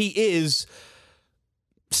 Like if he is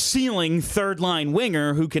ceiling third line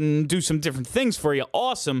winger who can do some different things for you,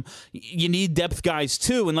 awesome. You need depth guys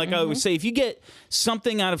too, and like I always say, if you get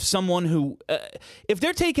something out of someone who if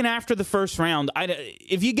they're taken after the first round,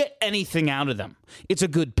 if you get anything out of them, it's a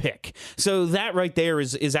good pick. So that right there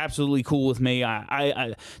is absolutely cool with me.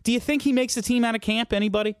 I do you think he makes the team out of camp?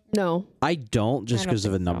 Anybody? No, I don't, just because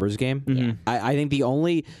of a numbers game. Mm-hmm.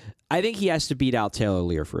 I think he has to beat out Taylor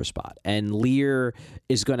Lear for a spot. And Lear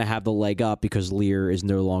is going to have the leg up because Lear is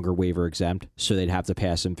no longer waiver exempt, so they'd have to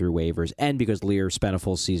pass him through waivers. And because Lear spent a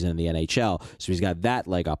full season in the NHL, so he's got that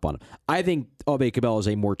leg up on him. I think Aube-Kubel is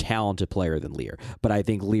a more talented player than Lear, but I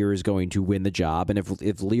think Lear is going to win the job. And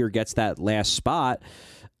if Lear gets that last spot,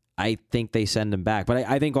 I think they send him back. But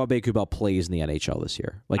I think Aube-Kubel plays in the NHL this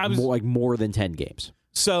year, more than 10 games.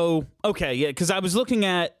 So, okay, yeah, because I was looking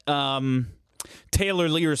at Taylor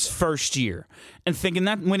Lear's first year and thinking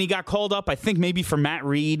that when he got called up, I think maybe for Matt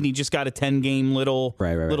Reed, and he just got a 10-game little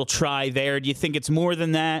try there. Do you think it's more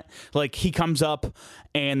than that? Like he comes up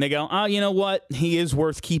and they go, oh, you know what? He is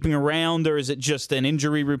worth keeping around, or is it just an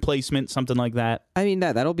injury replacement, something like that? I mean,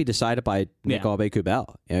 that'll be decided by Nick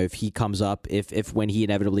Aube-Kubel. You know, if he comes up, if when he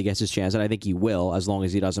inevitably gets his chance, and I think he will, as long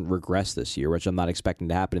as he doesn't regress this year, which I'm not expecting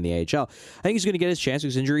to happen in the AHL, I think he's going to get his chance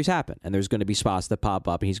because injuries happen, and there's going to be spots that pop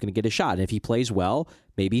up, and he's going to get a shot. And if he plays well,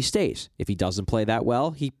 maybe he stays. If he doesn't play that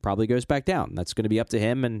well, he probably goes back down. That's going to be up to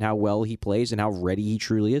him and how well he plays and how ready he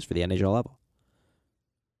truly is for the NHL level.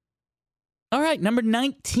 All right, number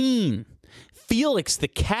 19, Felix the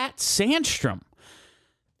Cat Sandstrom.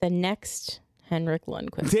 The next Henrik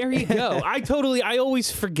Lundqvist. There you go. I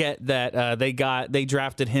always forget that they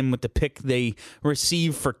drafted him with the pick they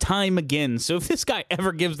received for Time Again. So if this guy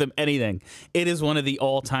ever gives them anything, it is one of the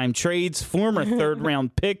all-time trades. Former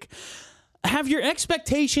third-round pick. Have your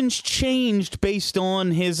expectations changed based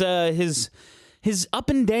on his up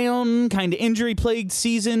and down kind of injury-plagued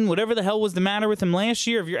season, whatever the hell was the matter with him last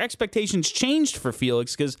year? Have your expectations changed for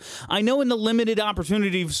Felix? Because I know in the limited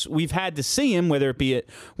opportunities we've had to see him, whether it be at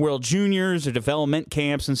World Juniors or development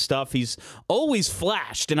camps and stuff, he's always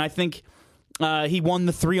flashed. And I think he won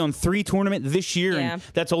the 3-on-3 tournament this year, and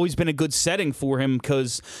that's always been a good setting for him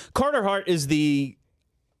because Carter Hart is the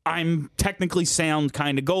I'm technically sound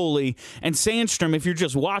kind of goalie. And Sandstrom, if you're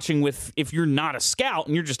just watching if you're not a scout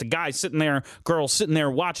and you're just a guy girl sitting there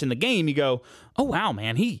watching the game, you go, oh wow,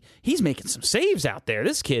 man, he's making some saves out there.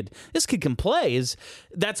 This kid can play.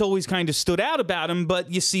 That's always kind of stood out about him, but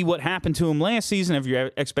you see what happened to him last season. Have your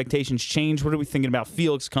expectations changed? What are we thinking about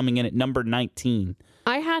Felix coming in at number 19?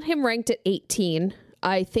 I had him ranked at 18.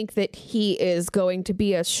 I think that he is going to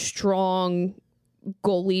be a strong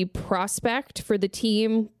goalie prospect for the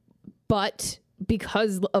team, but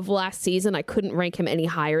because of last season, I couldn't rank him any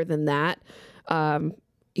higher than that.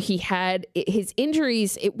 He had his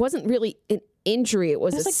injuries. It wasn't really an injury. It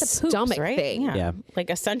was a like the poops, stomach right? thing. Yeah.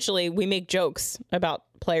 Like essentially we make jokes about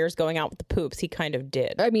players going out with the poops. He kind of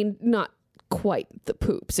did. I mean, not quite the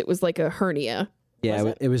poops. It was like a hernia.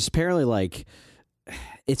 Yeah, it was apparently like,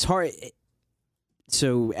 it's hard.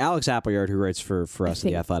 So Alex Appleyard, who writes for us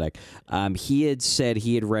at The Athletic, he had said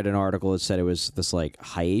he had read an article that said it was this like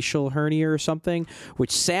hiatal hernia or something,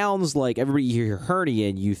 which sounds like everybody you hear hernia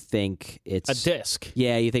and you think it's a disc.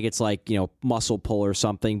 Yeah, you think it's like, muscle pull or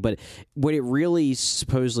something. But what it really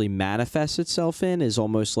supposedly manifests itself in is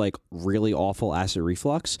almost like really awful acid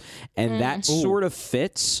reflux. And that sort of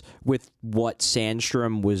fits with what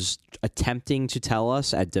Sandstrom was attempting to tell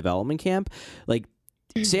us at development camp. Like,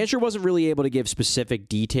 Sandstrom wasn't really able to give specific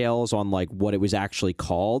details on like what it was actually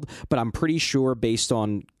called, but I'm pretty sure based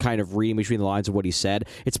on kind of reading between the lines of what he said,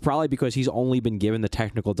 it's probably because he's only been given the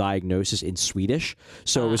technical diagnosis in Swedish.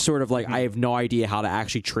 So it was sort of like, I have no idea how to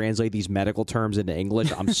actually translate these medical terms into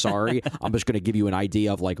English. I'm sorry. I'm just going to give you an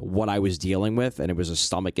idea of like what I was dealing with. And it was a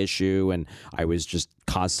stomach issue and I was just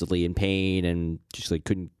constantly in pain and just like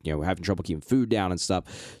couldn't, having trouble keeping food down and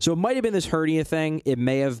stuff. So it might have been this hernia thing. It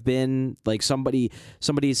may have been like somebody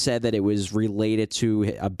said that it was related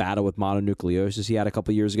to a battle with mononucleosis he had a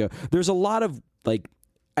couple years ago. There's a lot of like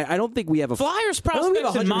I don't think we have a Flyers I don't think we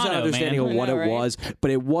prospects have in 100% mono, understanding man. of what I know, it right? was,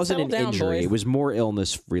 but it wasn't Settle an down, injury. boys. It was more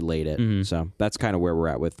illness related. So that's kind of where we're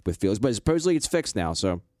at with Fields. But supposedly it's fixed now.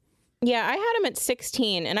 So Yeah, I had him at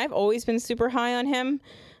 16, and I've always been super high on him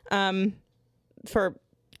for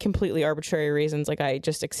completely arbitrary reasons. Like, I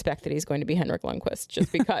just expect that he's going to be Henrik Lundqvist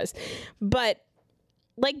just because. But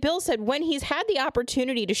like Bill said, when he's had the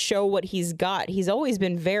opportunity to show what he's got, he's always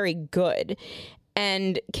been very good.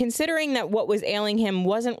 And considering that what was ailing him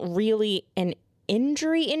wasn't really an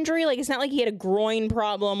injury, like it's not like he had a groin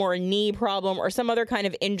problem or a knee problem or some other kind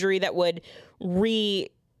of injury that would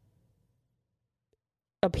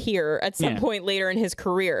appear at some point later in his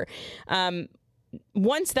career.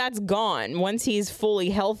 Once that's gone, once he's fully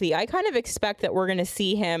healthy, I kind of expect that we're going to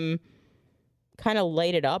see him kind of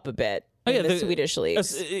light it up a bit in the Swedish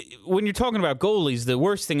leagues. When you're talking about goalies, the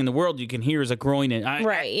worst thing in the world you can hear is a groin injury.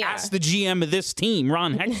 Right, yeah. Ask the GM of this team,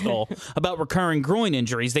 Ron Hextall, about recurring groin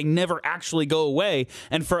injuries. They never actually go away.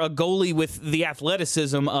 And for a goalie with the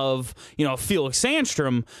athleticism of, Felix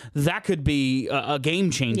Sandstrom, that could be a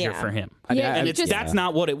game changer for him. Yeah, And he that's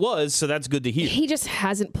not what it was, so that's good to hear. He just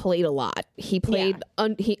hasn't played a lot. He played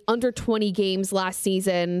under 20 games last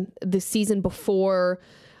season. The season before,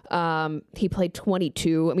 he played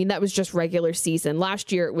 22. I mean, that was just regular season.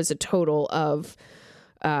 Last year, it was a total of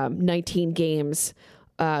 19 games.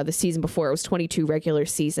 The season before, it was 22 regular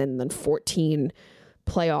season, then 14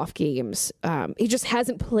 playoff games. He just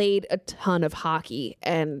hasn't played a ton of hockey,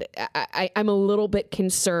 and I'm a little bit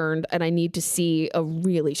concerned, and I need to see a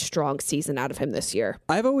really strong season out of him this year.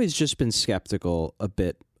 I've always just been skeptical a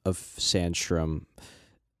bit of Sandstrom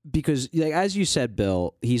because, like, as you said,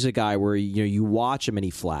 Bill, he's a guy where you watch him and he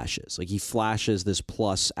flashes. Like, he flashes this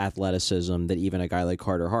plus athleticism that even a guy like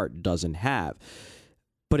Carter Hart doesn't have.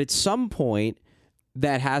 But at some point,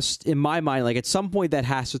 that has, in my mind, like at some point that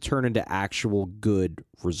has to turn into actual good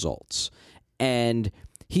results. And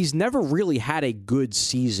he's never really had a good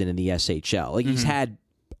season in the SHL. Like, he's had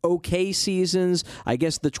okay seasons. I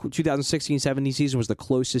guess the 2016-17 season was the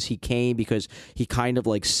closest he came because he kind of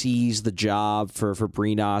like seized the job for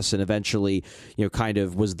Brinas and eventually, kind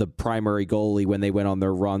of was the primary goalie when they went on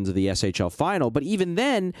their run to the SHL final. But even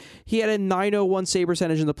then, he had a .901 save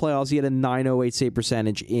percentage in the playoffs. He had a .908 save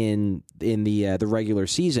percentage in the regular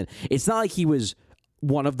season. It's not like he was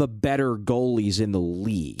one of the better goalies in the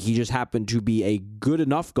league. He just happened to be a good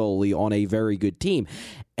enough goalie on a very good team.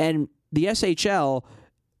 And the SHL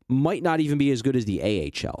might not even be as good as the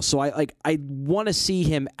AHL. So I want to see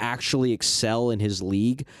him actually excel in his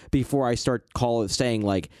league before I start saying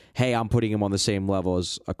like, hey, I'm putting him on the same level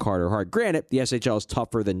as a Carter Hart. Granted, the SHL is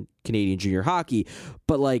tougher than Canadian junior hockey,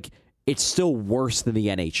 but like it's still worse than the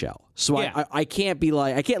NHL. So I can't be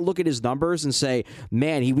like, I can't look at his numbers and say,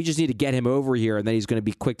 man, we just need to get him over here and then he's going to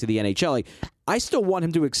be quick to the NHL. Like, I still want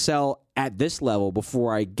him to excel at this level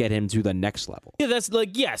before I get him to the next level. Yeah, that's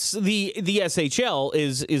like, yes, the SHL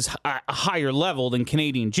is a higher level than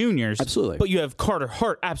Canadian juniors. Absolutely. But you have Carter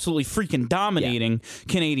Hart absolutely freaking dominating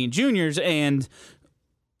Canadian juniors, and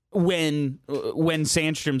when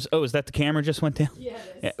Sandstrom's, is that the camera just went down? Yeah,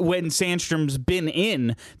 it is. When Sandstrom's been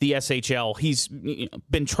in the SHL, he's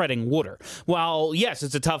been treading water. While, yes,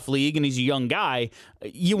 it's a tough league and he's a young guy,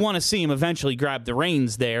 you want to see him eventually grab the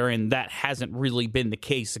reins there, and that hasn't really been the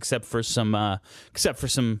case except for some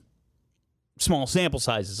small sample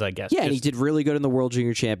sizes, I guess. Yeah, and he did really good in the World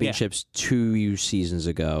Junior Championships 2 seasons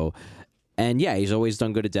ago. And yeah, he's always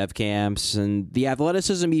done good at dev camps, and the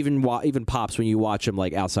athleticism even pops when you watch him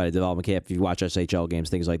like outside of development camp. If you watch SHL games,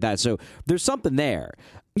 things like that. So there's something there.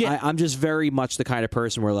 Yeah, I'm just very much the kind of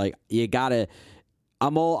person where like you gotta.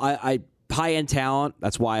 I high end talent.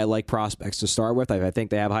 That's why I like prospects to start with. I think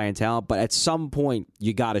they have high end talent, but at some point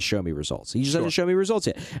you got to show me results. He just hasn't shown me results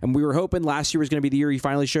yet, and we were hoping last year was going to be the year he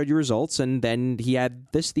finally showed you results, and then he had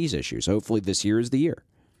these issues. Hopefully this year is the year.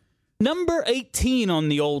 Number 18 on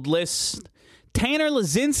the old list, Tanner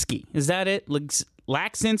Laczynski. Is that it?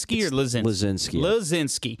 Laczynski or Laczynski?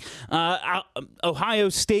 Laczynski. Ohio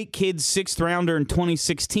State kid, 6th rounder in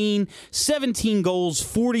 2016. 17 goals,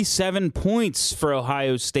 47 points for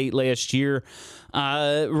Ohio State last year.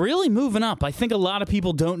 Really moving up. I think a lot of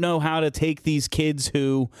people don't know how to take these kids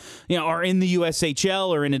who are in the USHL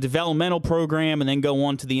or in a developmental program and then go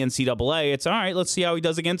on to the NCAA. It's all right, let's see how he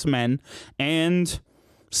does against men. And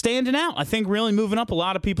standing out, I think, really moving up a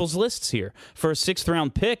lot of people's lists here for a 6th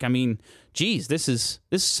round pick. I mean, geez, this is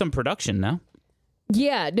some production now.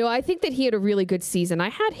 Yeah, no, I think that he had a really good season. I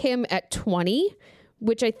had him at 20,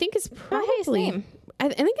 which I think is probably, I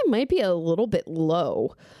think it might be a little bit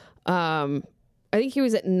low. I think he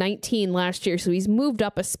was at 19 last year, so he's moved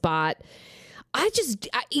up a spot.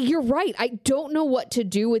 You're right. I don't know what to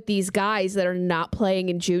do with these guys that are not playing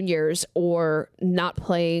in juniors or not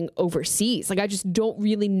playing overseas. Like, I just don't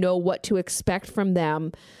really know what to expect from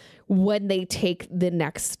them when they take the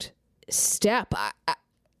next step.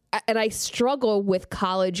 And I struggle with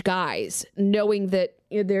college guys, knowing that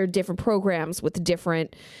there are different programs with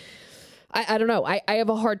different, I don't know. I have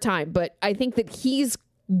a hard time, but I think that he's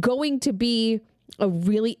going to be a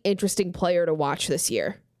really interesting player to watch this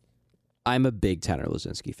year. I'm a big Tanner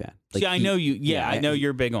Laczynski fan. See, I know you. Yeah, I know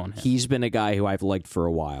you're big on him. He's been a guy who I've liked for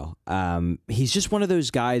a while. He's just one of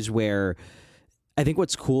those guys where I think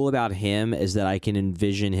what's cool about him is that I can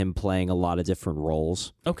envision him playing a lot of different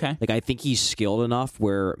roles. Okay. Like, I think he's skilled enough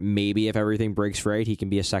where maybe if everything breaks right, he can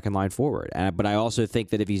be a second line forward. But I also think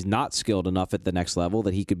that if he's not skilled enough at the next level,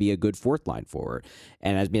 that he could be a good fourth line forward.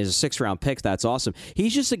 And as a 6th round pick, that's awesome.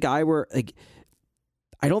 He's just a guy where, like,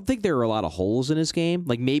 I don't think there are a lot of holes in his game.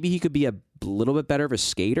 Like, maybe he could be a little bit better of a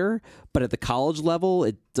skater, but at the college level,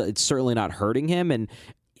 it's certainly not hurting him. And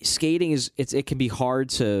skating it can be hard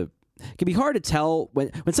to tell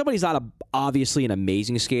when somebody's not obviously an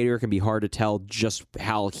amazing skater. It can be hard to tell just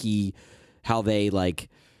how they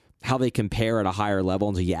compare at a higher level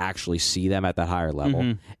until you actually see them at that higher level.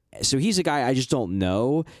 Mm-hmm. So he's a guy I just don't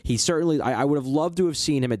know. He certainly I would have loved to have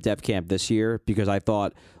seen him at Dev Camp this year, because I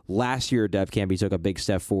thought last year at Dev Camp he took a big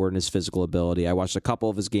step forward in his physical ability. I watched a couple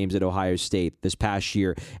of his games at Ohio State this past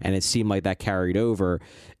year, and it seemed like that carried over.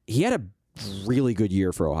 He had a really good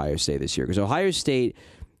year for Ohio State this year, because Ohio State,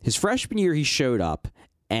 his freshman year, he showed up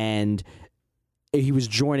and he was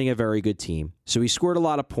joining a very good team. So he scored a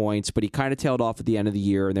lot of points, but he kind of tailed off at the end of the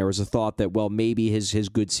year, and there was a thought that, well, maybe his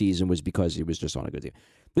good season was because he was just on a good team.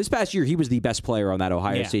 This past year, he was the best player on that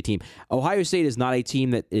Ohio State team. Ohio State is not a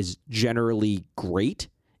team that is generally great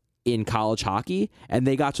in college hockey, and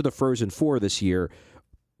they got to the Frozen Four this year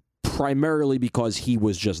primarily because he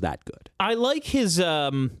was just that good. I like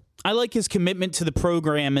his commitment to the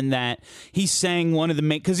program, in that he's saying one of the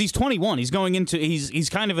main, because he's 21. He's going into he's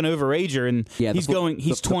kind of an overager, and he's 20.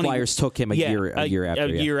 The Flyers took him a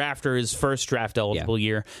year after his first draft eligible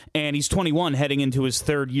year, and he's 21 heading into his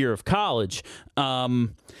 3rd year of college.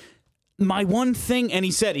 My one thing, and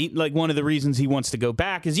he said one of the reasons he wants to go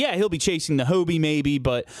back is, he'll be chasing the Hobie maybe,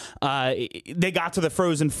 but they got to the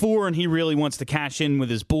Frozen Four and he really wants to cash in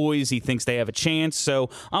with his boys. He thinks they have a chance,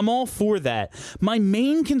 so I'm all for that. My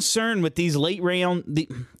main concern with these late round...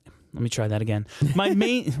 Let me try that again. My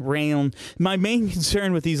main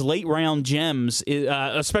concern with these late round gems,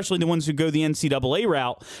 especially the ones who go the NCAA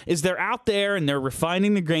route, is they're out there and they're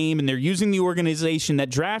refining the game, and they're using the organization that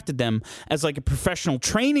drafted them as like a professional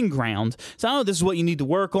training ground. So, this is what you need to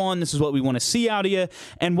work on. This is what we want to see out of you.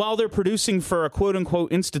 And while they're producing for a quote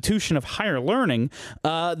unquote institution of higher learning,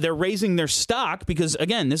 they're raising their stock, because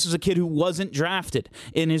again, this is a kid who wasn't drafted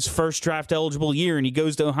in his first draft eligible year, and he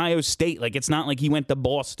goes to Ohio State. Like, it's not like he went to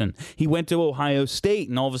Boston. He went to Ohio State,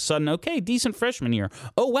 and all of a sudden, okay, decent freshman year.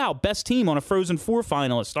 Oh, wow, best team on a Frozen Four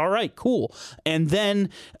finalist. All right, cool. And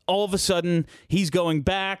then all of a sudden, he's going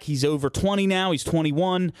back. He's over 20 now. He's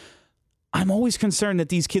 21. I'm always concerned that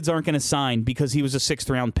these kids aren't going to sign because he was a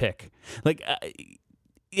 6th round pick. Like,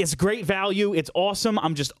 it's great value. It's awesome.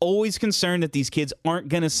 I'm just always concerned that these kids aren't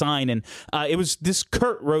going to sign. And it was this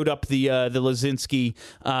Kurt wrote up the Laczynski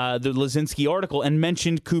article and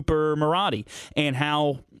mentioned Cooper Marati and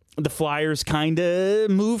how the Flyers kind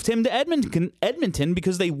of moved him to Edmonton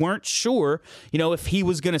because they weren't sure, if he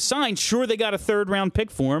was going to sign. Sure, they got a 3rd round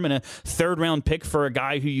pick for him, and a 3rd round pick for a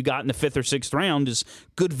guy who you got in the 5th or 6th round is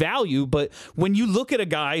good value. But when you look at a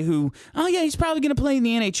guy who, he's probably going to play in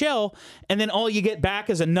the NHL, and then all you get back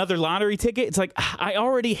is another lottery ticket, it's like, I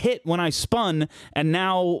already hit when I spun, and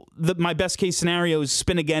now my best case scenario is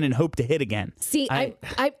spin again and hope to hit again. See,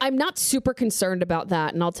 I'm not super concerned about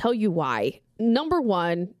that, and I'll tell you why. Number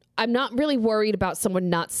one, I'm not really worried about someone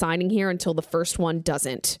not signing here until the first one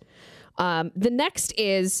doesn't. The next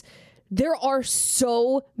is there are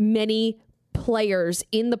so many players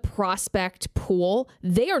in the prospect pool.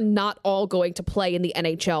 They are not all going to play in the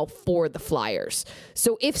NHL for the Flyers.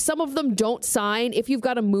 So if some of them don't sign, if you've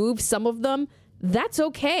got to move some of them, that's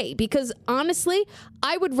okay. Because honestly,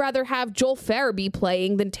 I would rather have Joel Farabee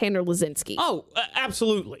playing than Tanner Laczynski. Oh,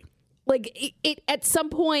 absolutely. Like, at some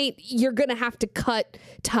point, you're going to have to cut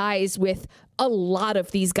ties with a lot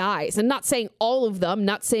of these guys. I'm not saying all of them,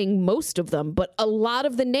 not saying most of them, but a lot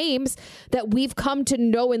of the names that we've come to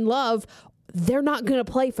know and love, they're not going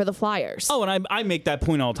to play for the Flyers. Oh, and I make that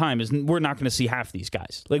point all the time, is we're not going to see half these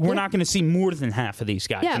guys. Like, we're not going to see more than half of these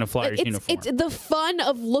guys in a Flyers uniform. It's the fun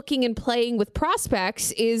of looking and playing with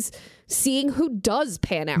prospects is seeing who does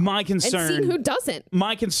pan out. My concern, and seeing who doesn't.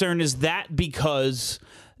 My concern is that because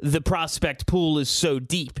the prospect pool is so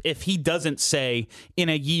deep, if he doesn't say in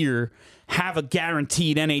a year have a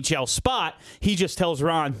guaranteed NHL spot, he just tells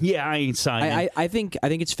Ron, "Yeah, I ain't signing." I think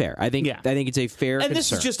it's fair. I think it's a fair and concern.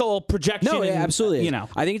 this is just all projection. No, absolutely. You know,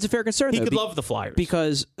 I think it's a fair concern. he though, could love the Flyers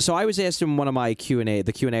because. So I was asked him one of my Q&A,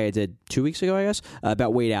 the Q&A I did 2 weeks ago, I guess,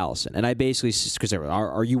 about Wade Allison, and I basically because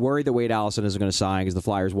are you worried that Wade Allison isn't going to sign because the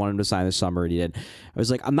Flyers wanted him to sign this summer and he didn't? I was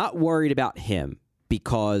like, I'm not worried about him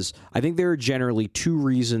because I think there are generally two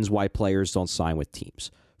reasons why players don't sign with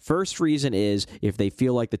teams. First reason is if they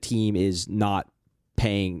feel like the team is not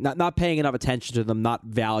paying enough attention to them, not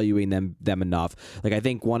valuing them enough. Like I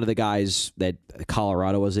think one of the guys that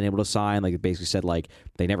Colorado wasn't able to sign, like basically said like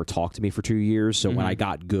they never talked to me for 2 years. So when I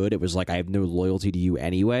got good, it was like I have no loyalty to you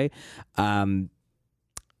anyway. That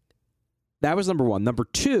was number one. Number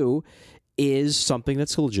two is something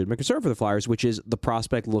that's a legitimate concern for the Flyers, which is the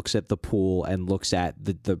prospect looks at the pool and looks at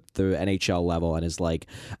the NHL level and is like,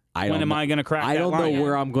 when am I going to crack? I don't line? know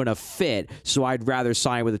where I'm going to fit, so I'd rather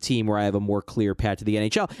sign with a team where I have a more clear path to the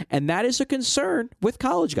NHL, and that is a concern with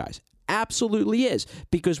college guys. Absolutely is,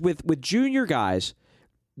 because with junior guys,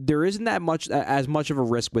 there isn't as much of a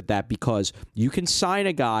risk with that because you can sign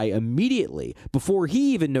a guy immediately before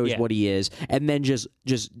he even knows what he is, and then just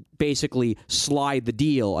basically slide the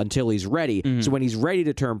deal until he's ready. So when he's ready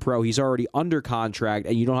to turn pro, he's already under contract,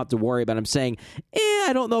 and you don't have to worry about him saying,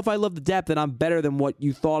 I don't know if I love the depth, and I'm better than what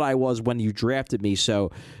you thought I was when you drafted me,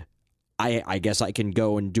 so I guess I can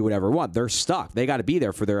go and do whatever I want. They're stuck. They got to be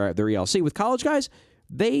there for their ELC. With college guys,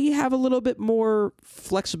 they have a little bit more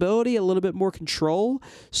flexibility, a little bit more control,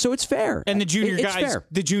 so it's fair. And the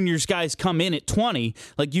juniors guys come in at 20.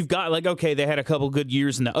 Like you've got okay, they had a couple good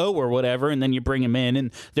years in the O or whatever, and then you bring them in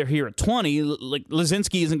and they're here at 20. Like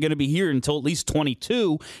Lazinski isn't going to be here until at least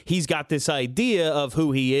 22. He's got this idea of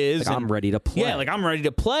who he is. Like, I'm ready to play. Yeah, I'm ready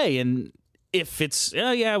to play. And if it's,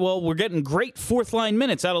 we're getting great fourth line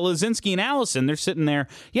minutes out of Lazinski and Allison. They're sitting there,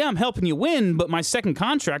 I'm helping you win, but my second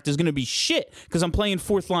contract is going to be shit because I'm playing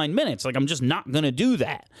fourth line minutes. Like, I'm just not going to do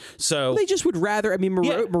that. So they just would rather,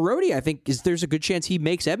 Marody, I think, there's a good chance he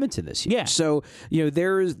makes Edmonton this year. Yeah. So,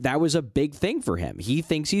 that was a big thing for him. He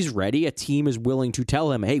thinks he's ready. A team is willing to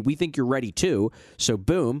tell him, hey, we think you're ready too. So,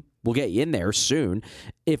 boom. We'll get you in there soon.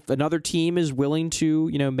 If another team is willing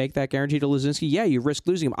to, make that guarantee to Lazinski, you risk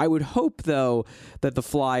losing him. I would hope, though, that the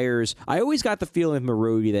Flyers... I always got the feeling with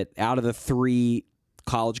Marody that out of the three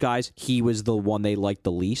college guys, he was the one they liked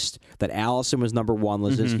the least. That Allison was number one,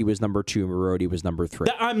 Lazinski was number two, Marody was number three.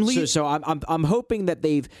 So I'm hoping that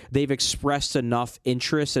they've expressed enough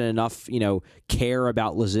interest and enough care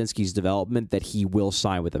about Lazinski's development that he will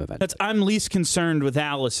sign with them eventually. I'm least concerned with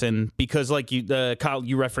Allison because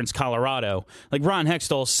you referenced Colorado. Like Ron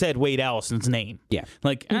Hextall said Wade Allison's name. Yeah.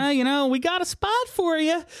 We got a spot for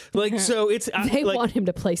you. So it's they want him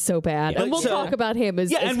to play so bad, and we'll talk about him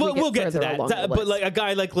as we'll get to that. But a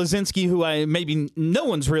guy like Lazinski, who maybe no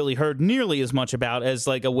one's really heard nearly as much about as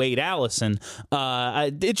like a Wade Allison,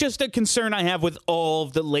 it's just a concern I have with all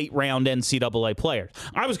of the late round NCAA players.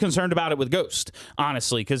 I was concerned about it with Ghost,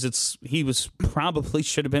 honestly, because he was probably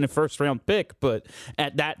should have been a first round pick, but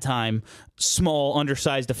at that time, small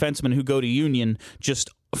undersized defensemen who go to Union just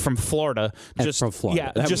from Florida, from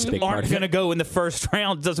Florida. Just aren't going to go in the first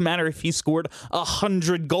round. Doesn't matter if he scored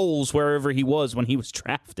 100 goals wherever he was when he was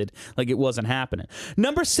drafted. It wasn't happening.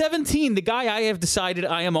 Number 17, the guy I have decided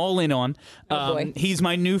I am all in on. He's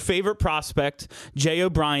my new favorite prospect, Jay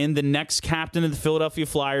O'Brien, the next captain of the Philadelphia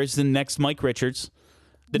Flyers, the next Mike Richards,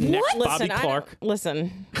 the next Bobby Clark.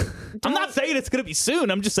 I'm not saying it's going to be soon.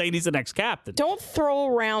 I'm just saying he's the next captain. Don't throw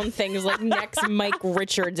around things like next Mike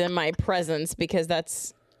Richards in my presence because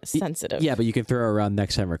that's sensitive. Yeah, but you can throw around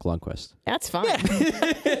next Henrik Lundqvist. That's fine.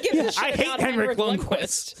 I hate Henrik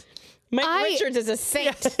Lundqvist. Mike Richards is a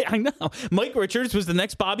saint. I know. Mike Richards was the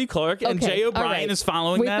next Bobby Clark, and Jay O'Brien is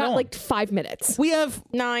following that on. We've got 5 minutes. We have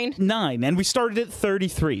 9, and we started at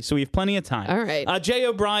 33, so we have plenty of time. All right. Jay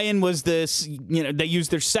O'Brien was this. They used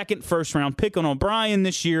their second first round pick on O'Brien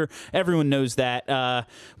this year. Everyone knows that.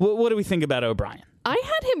 What do we think about O'Brien? I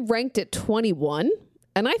had him ranked at 21.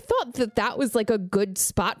 And I thought that was a good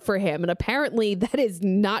spot for him. And apparently that is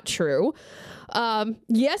not true.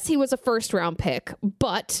 Yes, he was a first round pick,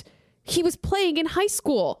 but he was playing in high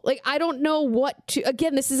school. I don't know what to,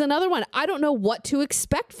 again, this is another one. I don't know what to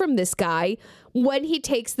expect from this guy when he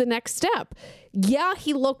takes the next step. Yeah,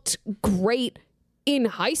 he looked great in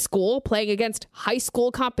high school, playing against high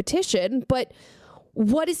school competition, but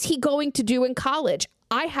what is he going to do in college?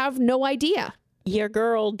 I have no idea. Your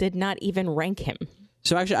girl did not even rank him.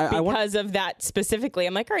 So actually, I want Because of that specifically.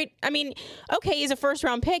 I'm like, all right, I mean, okay, he's a first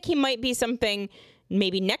round pick. He might be something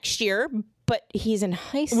maybe next year, but he's in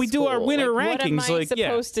high school. We do our winter Like, rankings, What am I like, yeah.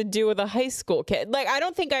 supposed to do with a high school kid? Like, I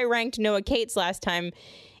don't think I ranked Noah Cates last time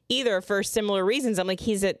either for similar reasons. I'm like,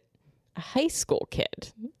 he's a high school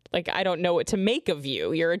kid. Like, I don't know what to make of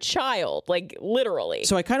you. You're a child, like, literally.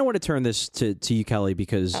 So I kind of want to turn this to you, Kelly,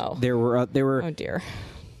 because there were Oh, dear.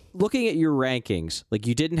 looking at your rankings, like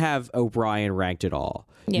you didn't have O'Brien ranked at all.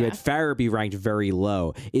 You Yeah. had Farabee ranked very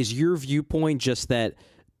low. Is your viewpoint just that,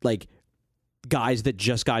 like, guys that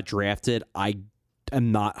just got drafted, I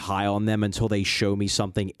am not high on them until they show me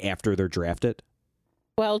something after they're drafted?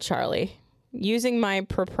 Well, Charlie, using my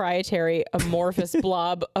proprietary amorphous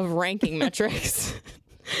blob of ranking metrics,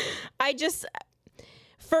 I just,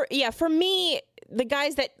 for me, the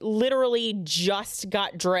guys that literally just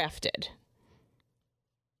got drafted,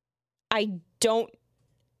 I don't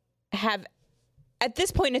have, at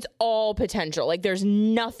this point, it's all potential. Like, there's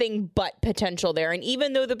nothing but potential there. And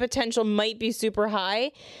even though the potential might be super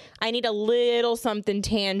high, I need a little something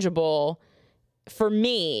tangible for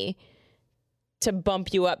me to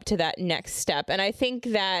bump you up to that next step. And I think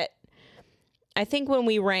when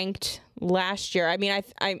we ranked last year, I mean,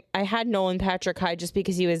 I had Nolan Patrick high just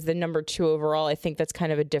because he was the number 2 overall. I think that's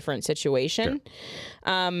kind of a different situation.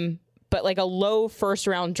 Sure. But like a low first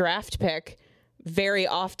round draft pick very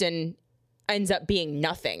often ends up being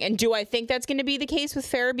nothing. And do I think that's going to be the case with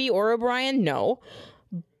Farabee or O'Brien? No.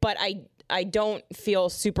 But I don't feel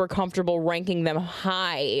super comfortable ranking them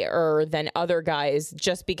higher than other guys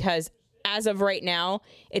just because as of right now,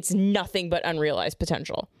 it's nothing but unrealized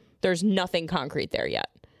potential. There's nothing concrete there yet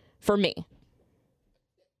for me.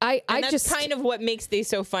 That's just kind of what makes these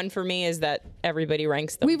so fun for me is that everybody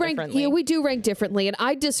ranks them differently. Yeah, we do rank differently, and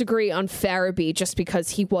I disagree on Farabee just because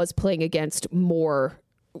he was playing against more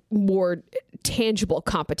tangible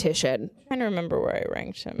competition. I'm trying to remember where I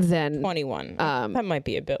ranked him. Then 21. That might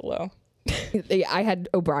be a bit low. Yeah, I had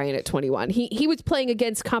O'Brien at 21. He was playing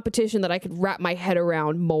against competition that I could wrap my head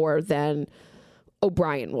around more than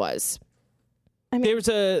O'Brien was. I mean, there's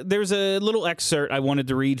a little excerpt I wanted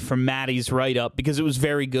to read from Maddie's write-up because it was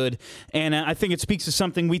very good, and I think it speaks to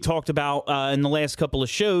something we talked about in the last couple of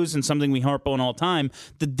shows and something we harp on all the time: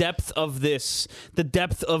 the depth of this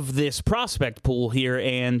prospect pool here,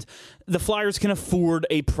 and the Flyers can afford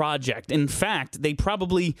a project. In fact, they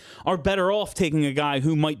probably are better off taking a guy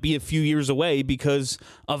who might be a few years away because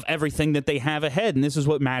of everything that they have ahead. And this is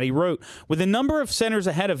what Maddie wrote: with a number of centers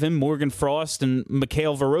ahead of him, Morgan Frost and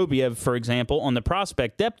Mikhail Vorobiev, for example, on the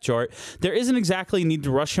prospect depth chart, there isn't exactly a need to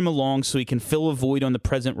rush him along so he can fill a void on the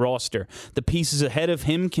present roster. The pieces ahead of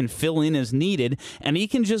him can fill in as needed, and he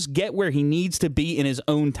can just get where he needs to be in his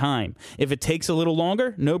own time. If it takes a little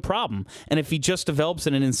longer, no problem. And if he just develops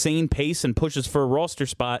at an insane pace and pushes for a roster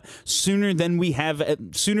spot sooner than we have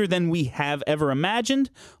ever imagined,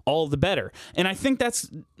 all the better. And I think that's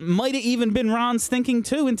might have even been Ron's thinking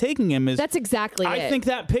too in taking him. That's exactly it. I think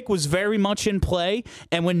that pick was very much in play,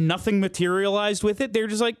 and when nothing materialized with it, they're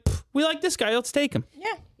just like, we like this guy, let's take him.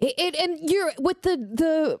 Yeah. And you're with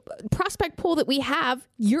the prospect pool that we have,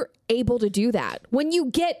 you're able to do that. When you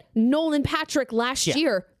get Nolan Patrick last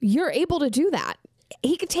year, you're able to do that.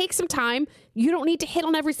 He could take some time. You don't need to hit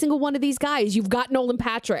on every single one of these guys. You've got Nolan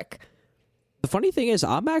Patrick. The funny thing is,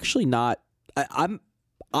 I'm actually not.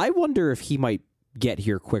 I wonder if he might get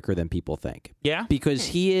here quicker than people think. Yeah, because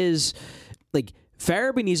he is like.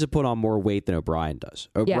 Farabee needs to put on more weight than O'Brien does.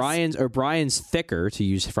 O'Brien's thicker, to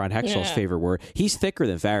use Fran Hextall's favorite word. He's thicker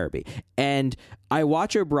than Farabee. And I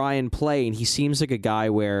watch O'Brien play, and he seems like a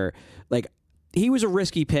guy where, like, he was a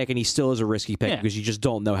risky pick, and he still is a risky pick because you just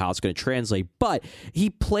don't know how it's going to translate. But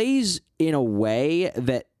he plays in a way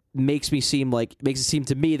that makes it seem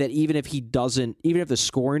to me that even if the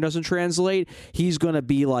scoring doesn't translate, he's going to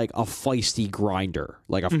be like a feisty grinder,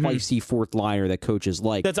 like a feisty fourth liner that coaches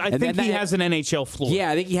like. I think he has an NHL floor.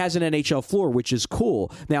 Yeah, I think he has an NHL floor, which is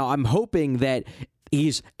cool. Now, I'm hoping that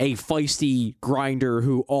he's a feisty grinder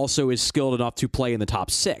who also is skilled enough to play in the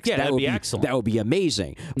top 6. Yeah, that would be excellent. That would be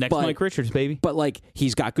amazing. Next Mike Richards, baby. But like,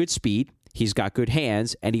 he's got good speed. He's got good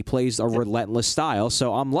hands, and he plays a relentless style,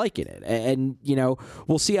 so I'm liking it. And, you know,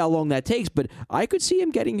 we'll see how long that takes, but I could see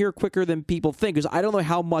him getting here quicker than people think, because I don't know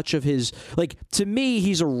how much of his, like, to me,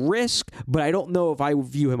 he's a risk, but I don't know if I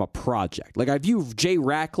view him a project. Like, I view Jay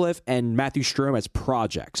Ratcliffe and Matthew Strome as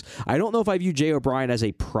projects. I don't know if I view Jay O'Brien as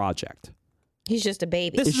a project. He's just a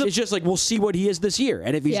baby. It's just like, we'll see what he is this year.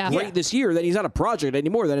 And if he's great this year, then he's not a project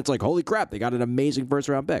anymore. Then it's like, holy crap, they got an amazing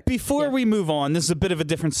first-round pick. Before we move on, this is a bit of a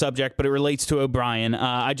different subject, but it relates to O'Brien.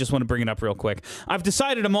 I just want to bring it up real quick. I've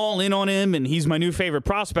decided I'm all in on him, and he's my new favorite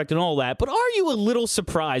prospect and all that. But are you a little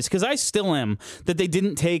surprised, because I still am, that they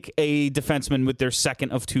didn't take a defenseman with their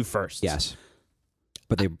second of 2 firsts? Yes.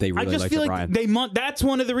 But they really I just like feel O'Brien. like that's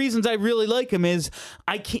one of the reasons I really like him is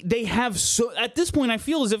they have so at this point I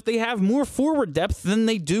feel as if they have more forward depth than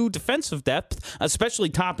they do defensive depth, especially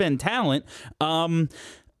top end talent. Who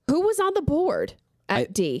was on the board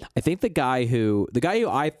at D? I think the guy who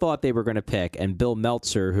I thought they were going to pick, and Bill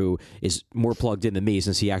Meltzer, who is more plugged in than me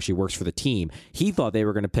since he actually works for the team, he thought they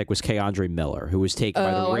were going to pick was Keandre Miller, who was taken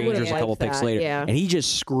by the Rangers a couple picks later. Yeah. And he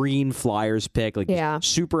just screamed Flyers pick,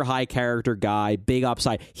 super high character guy, big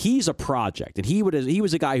upside. He's a project, and he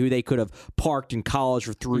was a guy who they could have parked in college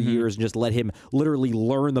for 3 years and just let him literally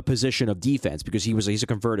learn the position of defense because he's a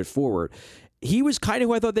converted forward. He was kind of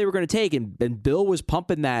who I thought they were going to take, and Bill was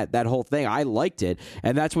pumping that whole thing. I liked it,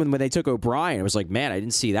 and that's when they took O'Brien, it was like, man, I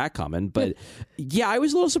didn't see that coming. But yeah, I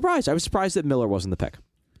was a little surprised. I was surprised that Miller wasn't the pick.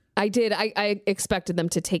 I did. I expected them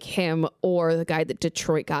to take him or the guy that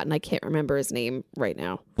Detroit got, and I can't remember his name right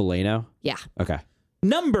now. Veleno? Yeah. Okay.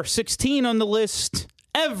 Number 16 on the list,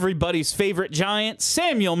 everybody's favorite Giant,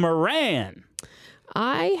 Samuel Morin.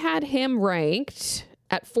 I had him ranked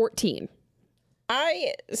at 14.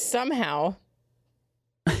 I somehow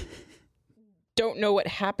don't know what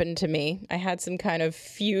happened to me. I had some kind of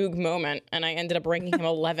fugue moment, and I ended up ranking him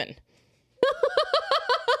 11.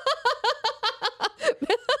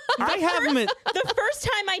 I have him at... The first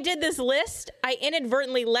time I did this list, I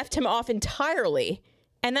inadvertently left him off entirely.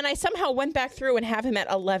 And then I somehow went back through and have him at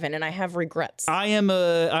 11, and I have regrets. I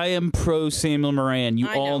am pro Samuel Morin. You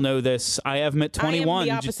all know this. I have him at 21. I am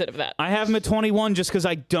the opposite of that. I have him at 21 just because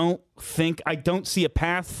I don't see a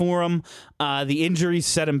path for him. The injuries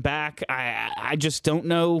set him back. I just don't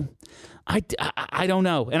know. I don't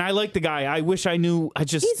know. And I like the guy. I wish I knew.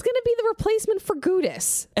 He's going to be the replacement for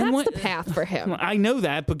Gudis. That's the path for him. I know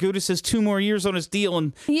that, but Gudis has 2 more years on his deal,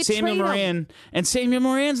 and Samuel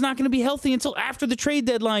Morin's not going to be healthy until after the trade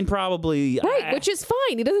deadline, probably. Right, which is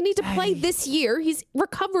fine. He doesn't need to play this year. He's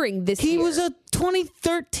recovering this year. He was a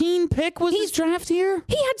 2013 pick. Was his draft year?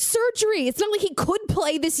 He had surgery. It's not like he could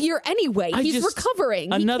play this year anyway. He's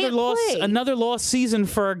recovering. Another lost season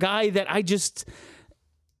for a guy that I just.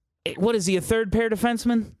 What is he, a third pair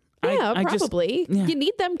defenseman? Yeah, probably. You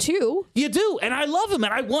need them too. You do, and I love him,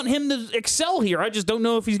 and I want him to excel here. I just don't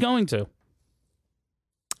know if he's going to.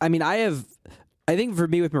 I mean, I think for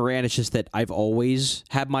me with Morin, it's just that I've always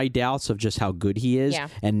had my doubts of just how good he is,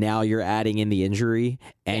 and now you're adding in the injury,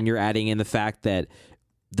 and you're adding in the fact that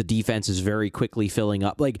the defense is very quickly filling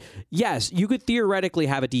up. Like, yes, you could theoretically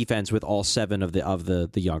have a defense with all 7 of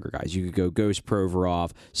the younger guys. You could go Ghost,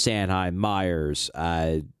 Provorov, Sanheim, Myers,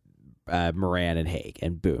 Morin, and Haig,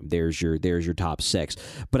 and boom, there's your top 6.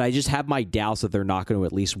 But I just have my doubts that they're not going to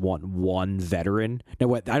at least want one veteran.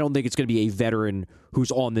 Now, I don't think it's going to be a veteran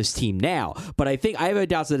who's on this team now, but I have a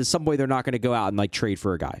doubts that at some point they're not going to go out and like trade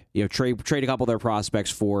for a guy. Trade a couple of their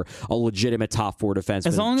prospects for a legitimate top 4 defenseman.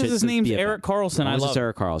 As long as his name's Erik Karlsson, I love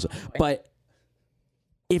Erik Karlsson. But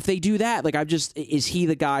if they do that, like, is he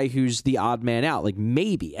the guy who's the odd man out? Like,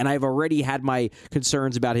 maybe. And I've already had my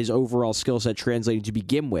concerns about his overall skill set translating to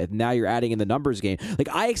begin with. Now you're adding in the numbers game. Like,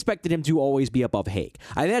 I expected him to always be above Haig.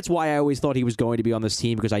 I think that's why I always thought he was going to be on this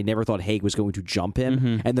team, because I never thought Haig was going to jump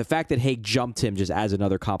him. And the fact that Haig jumped him just adds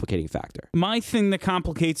another complicating factor. My thing that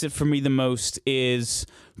complicates it for me the most is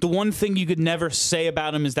the one thing you could never say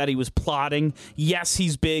about him is that he was plotting. Yes,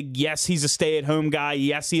 he's big. Yes, he's a stay-at-home guy.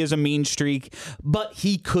 Yes, he has a mean streak. But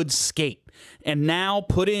he could skate. And now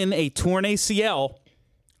put in a torn ACL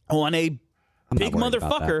on a big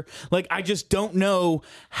motherfucker. Like, I just don't know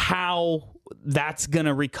how that's going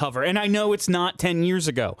to recover. And I know it's not 10 years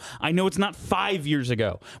ago. I know it's not 5 years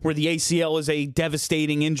ago where the ACL is a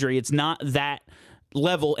devastating injury. It's not that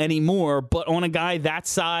level anymore, but on a guy that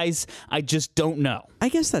size, I just don't know. I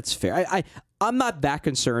guess that's fair. I'm not that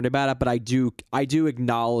concerned about it, but I do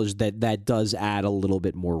acknowledge that does add a little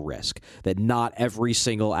bit more risk. That not every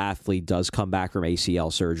single athlete does come back from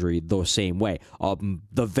ACL surgery the same way.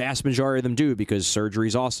 The vast majority of them do, because surgery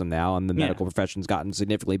is awesome now, and the medical profession's gotten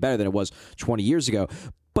significantly better than it was 20 years ago.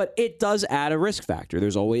 But it does add a risk factor.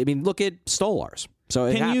 There's always, look at Stolarz. So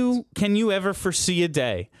it Can you ever foresee a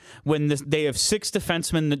day when they have 6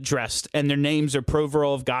 defensemen dressed and their names are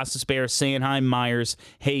Provorov, Gostisbehere, Sanheim, Myers,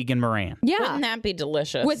 Haig, and Moran? Yeah. Wouldn't that be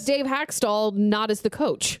delicious? With Dave Hackstall not as the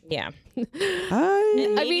coach. Yeah.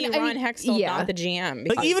 I Maybe Ron Hextall, yeah. not the GM.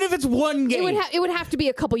 Like, even if it's one game. It would have to be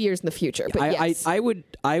a couple years in the future. But yes. I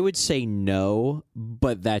would say no,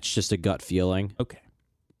 but that's just a gut feeling. Okay.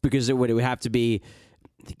 Because it would have to be.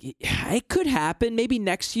 It could happen maybe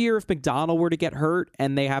next year if McDonald were to get hurt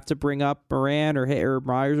and they have to bring up Moran or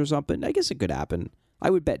Myers or something. I guess it could happen.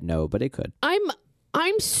 I would bet no, but it could.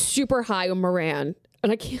 I'm super high on Moran,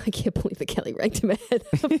 and I can't believe that Kelly ranked him ahead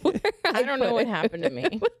of where I don't know what happened to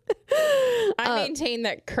me. I maintain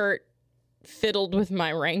that Kurt fiddled with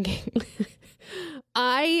my ranking.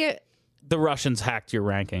 The Russians hacked your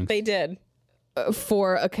rankings. They did.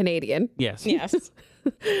 For a Canadian. Yes. Yes.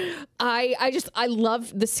 I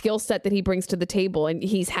love the skill set that he brings to the table, and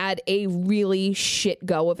he's had a really shit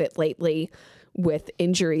go of it lately with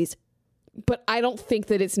injuries. But I don't think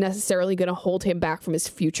that it's necessarily going to hold him back from his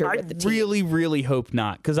future with the team. I really, really hope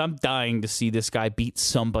not, because I'm dying to see this guy beat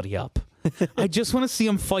somebody up. I just want to see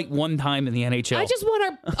him fight one time in the NHL. I just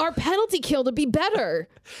want our penalty kill to be better.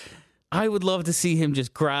 I would love to see him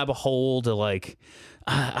just grab a hold of,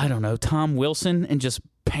 I don't know, Tom Wilson and just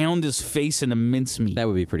pound his face into mincemeat. That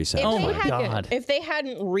would be pretty sad. Oh my God. If they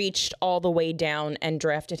hadn't reached all the way down and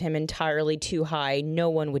drafted him entirely too high, no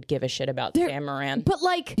one would give a shit about Sam Moran. But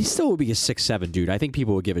he still would be a 6'7" dude. I think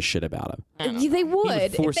people would give a shit about him. They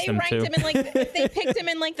would. force if they them ranked to. him in if they picked him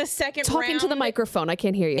in the second round. Talking to the microphone, I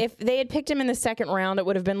can't hear you. If they had picked him in the second round, it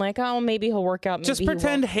would have been oh, maybe he'll work out. Maybe Just he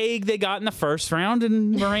pretend won't. Haig they got in the first round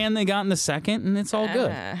and Moran they got in the second, and it's all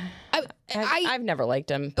good. I've never liked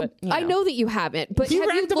him, but I know that you haven't. But You have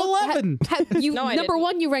ranked him looked- 11. Have you, No, I number didn't.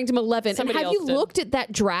 one, you ranked him 11. Somebody and have else you did. looked at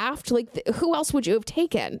that draft? Who else would you have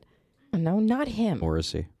taken? no, not him.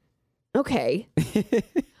 Morrissey. Okay.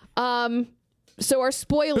 So our Who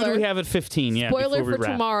spoiler do we have at 15? Yeah, spoiler before we for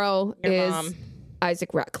wrap. tomorrow Your is mom.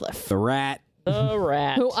 Isaac Ratcliffe, The Rat. The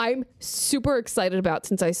rat. who I'm super excited about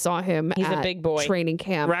since I saw him He's a at big boy. training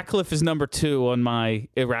camp. Ratcliffe is number 2 on my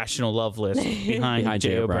irrational love list behind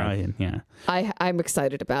Jay O'Brien. Yeah. I'm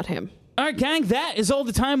excited about him. All right, gang, that is all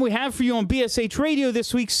the time we have for you on BSH Radio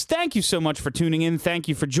this week. Thank you so much for tuning in. Thank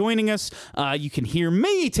you for joining us. You can hear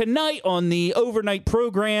me tonight on the overnight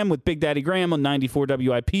program with Big Daddy Graham on 94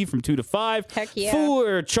 WIP from 2 to 5. Heck yeah.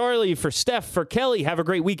 For Charlie, for Steph, for Kelly. Have a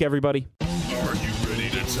great week, everybody. Are you ready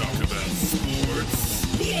to talk about sports?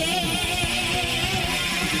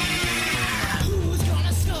 Who's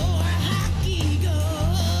gonna score a hockey goal?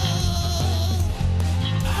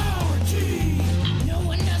 Our team. No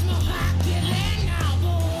one does more hockey than our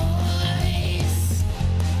boys.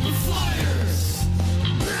 The Flyers.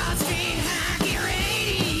 Broad Street Hockey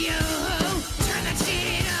Radio. Turn that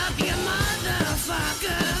shit up, you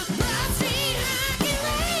motherfucker. Broad Street Hockey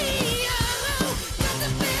Radio. Got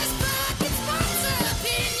the best fucking sports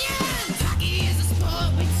opinion. Hockey is a sport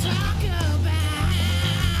we talk about.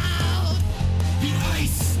 The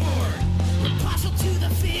ice sport. We're partial to the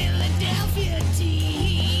Philadelphia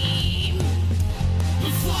team. The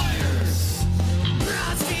Flyers.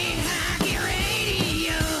 Broad Street Hockey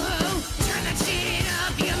Radio. Turn that shit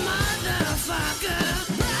up, you motherfucker.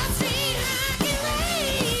 Broad Street Hockey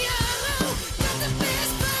Radio. Got the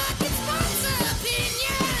best fucking sports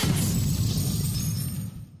opinions.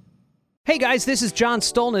 Hey guys, this is John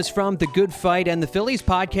Stolnis from The Good Fight and the Phillies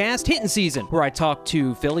podcast, Hittin' Season, where I talk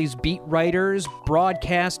to Phillies beat writers,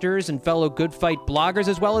 broadcasters, and fellow Good Fight bloggers,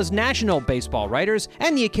 as well as national baseball writers,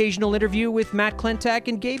 and the occasional interview with Matt Klentak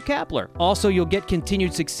and Gabe Kapler. Also, you'll get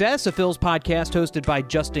Continued Success, a Phil's podcast hosted by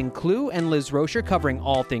Justin Clue and Liz Rocher, covering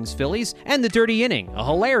all things Phillies, and The Dirty Inning, a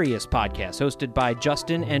hilarious podcast hosted by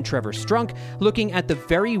Justin and Trevor Strunk, looking at the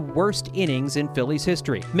very worst innings in Phillies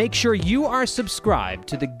history. Make sure you are subscribed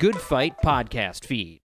to the Good Fight podcast feed.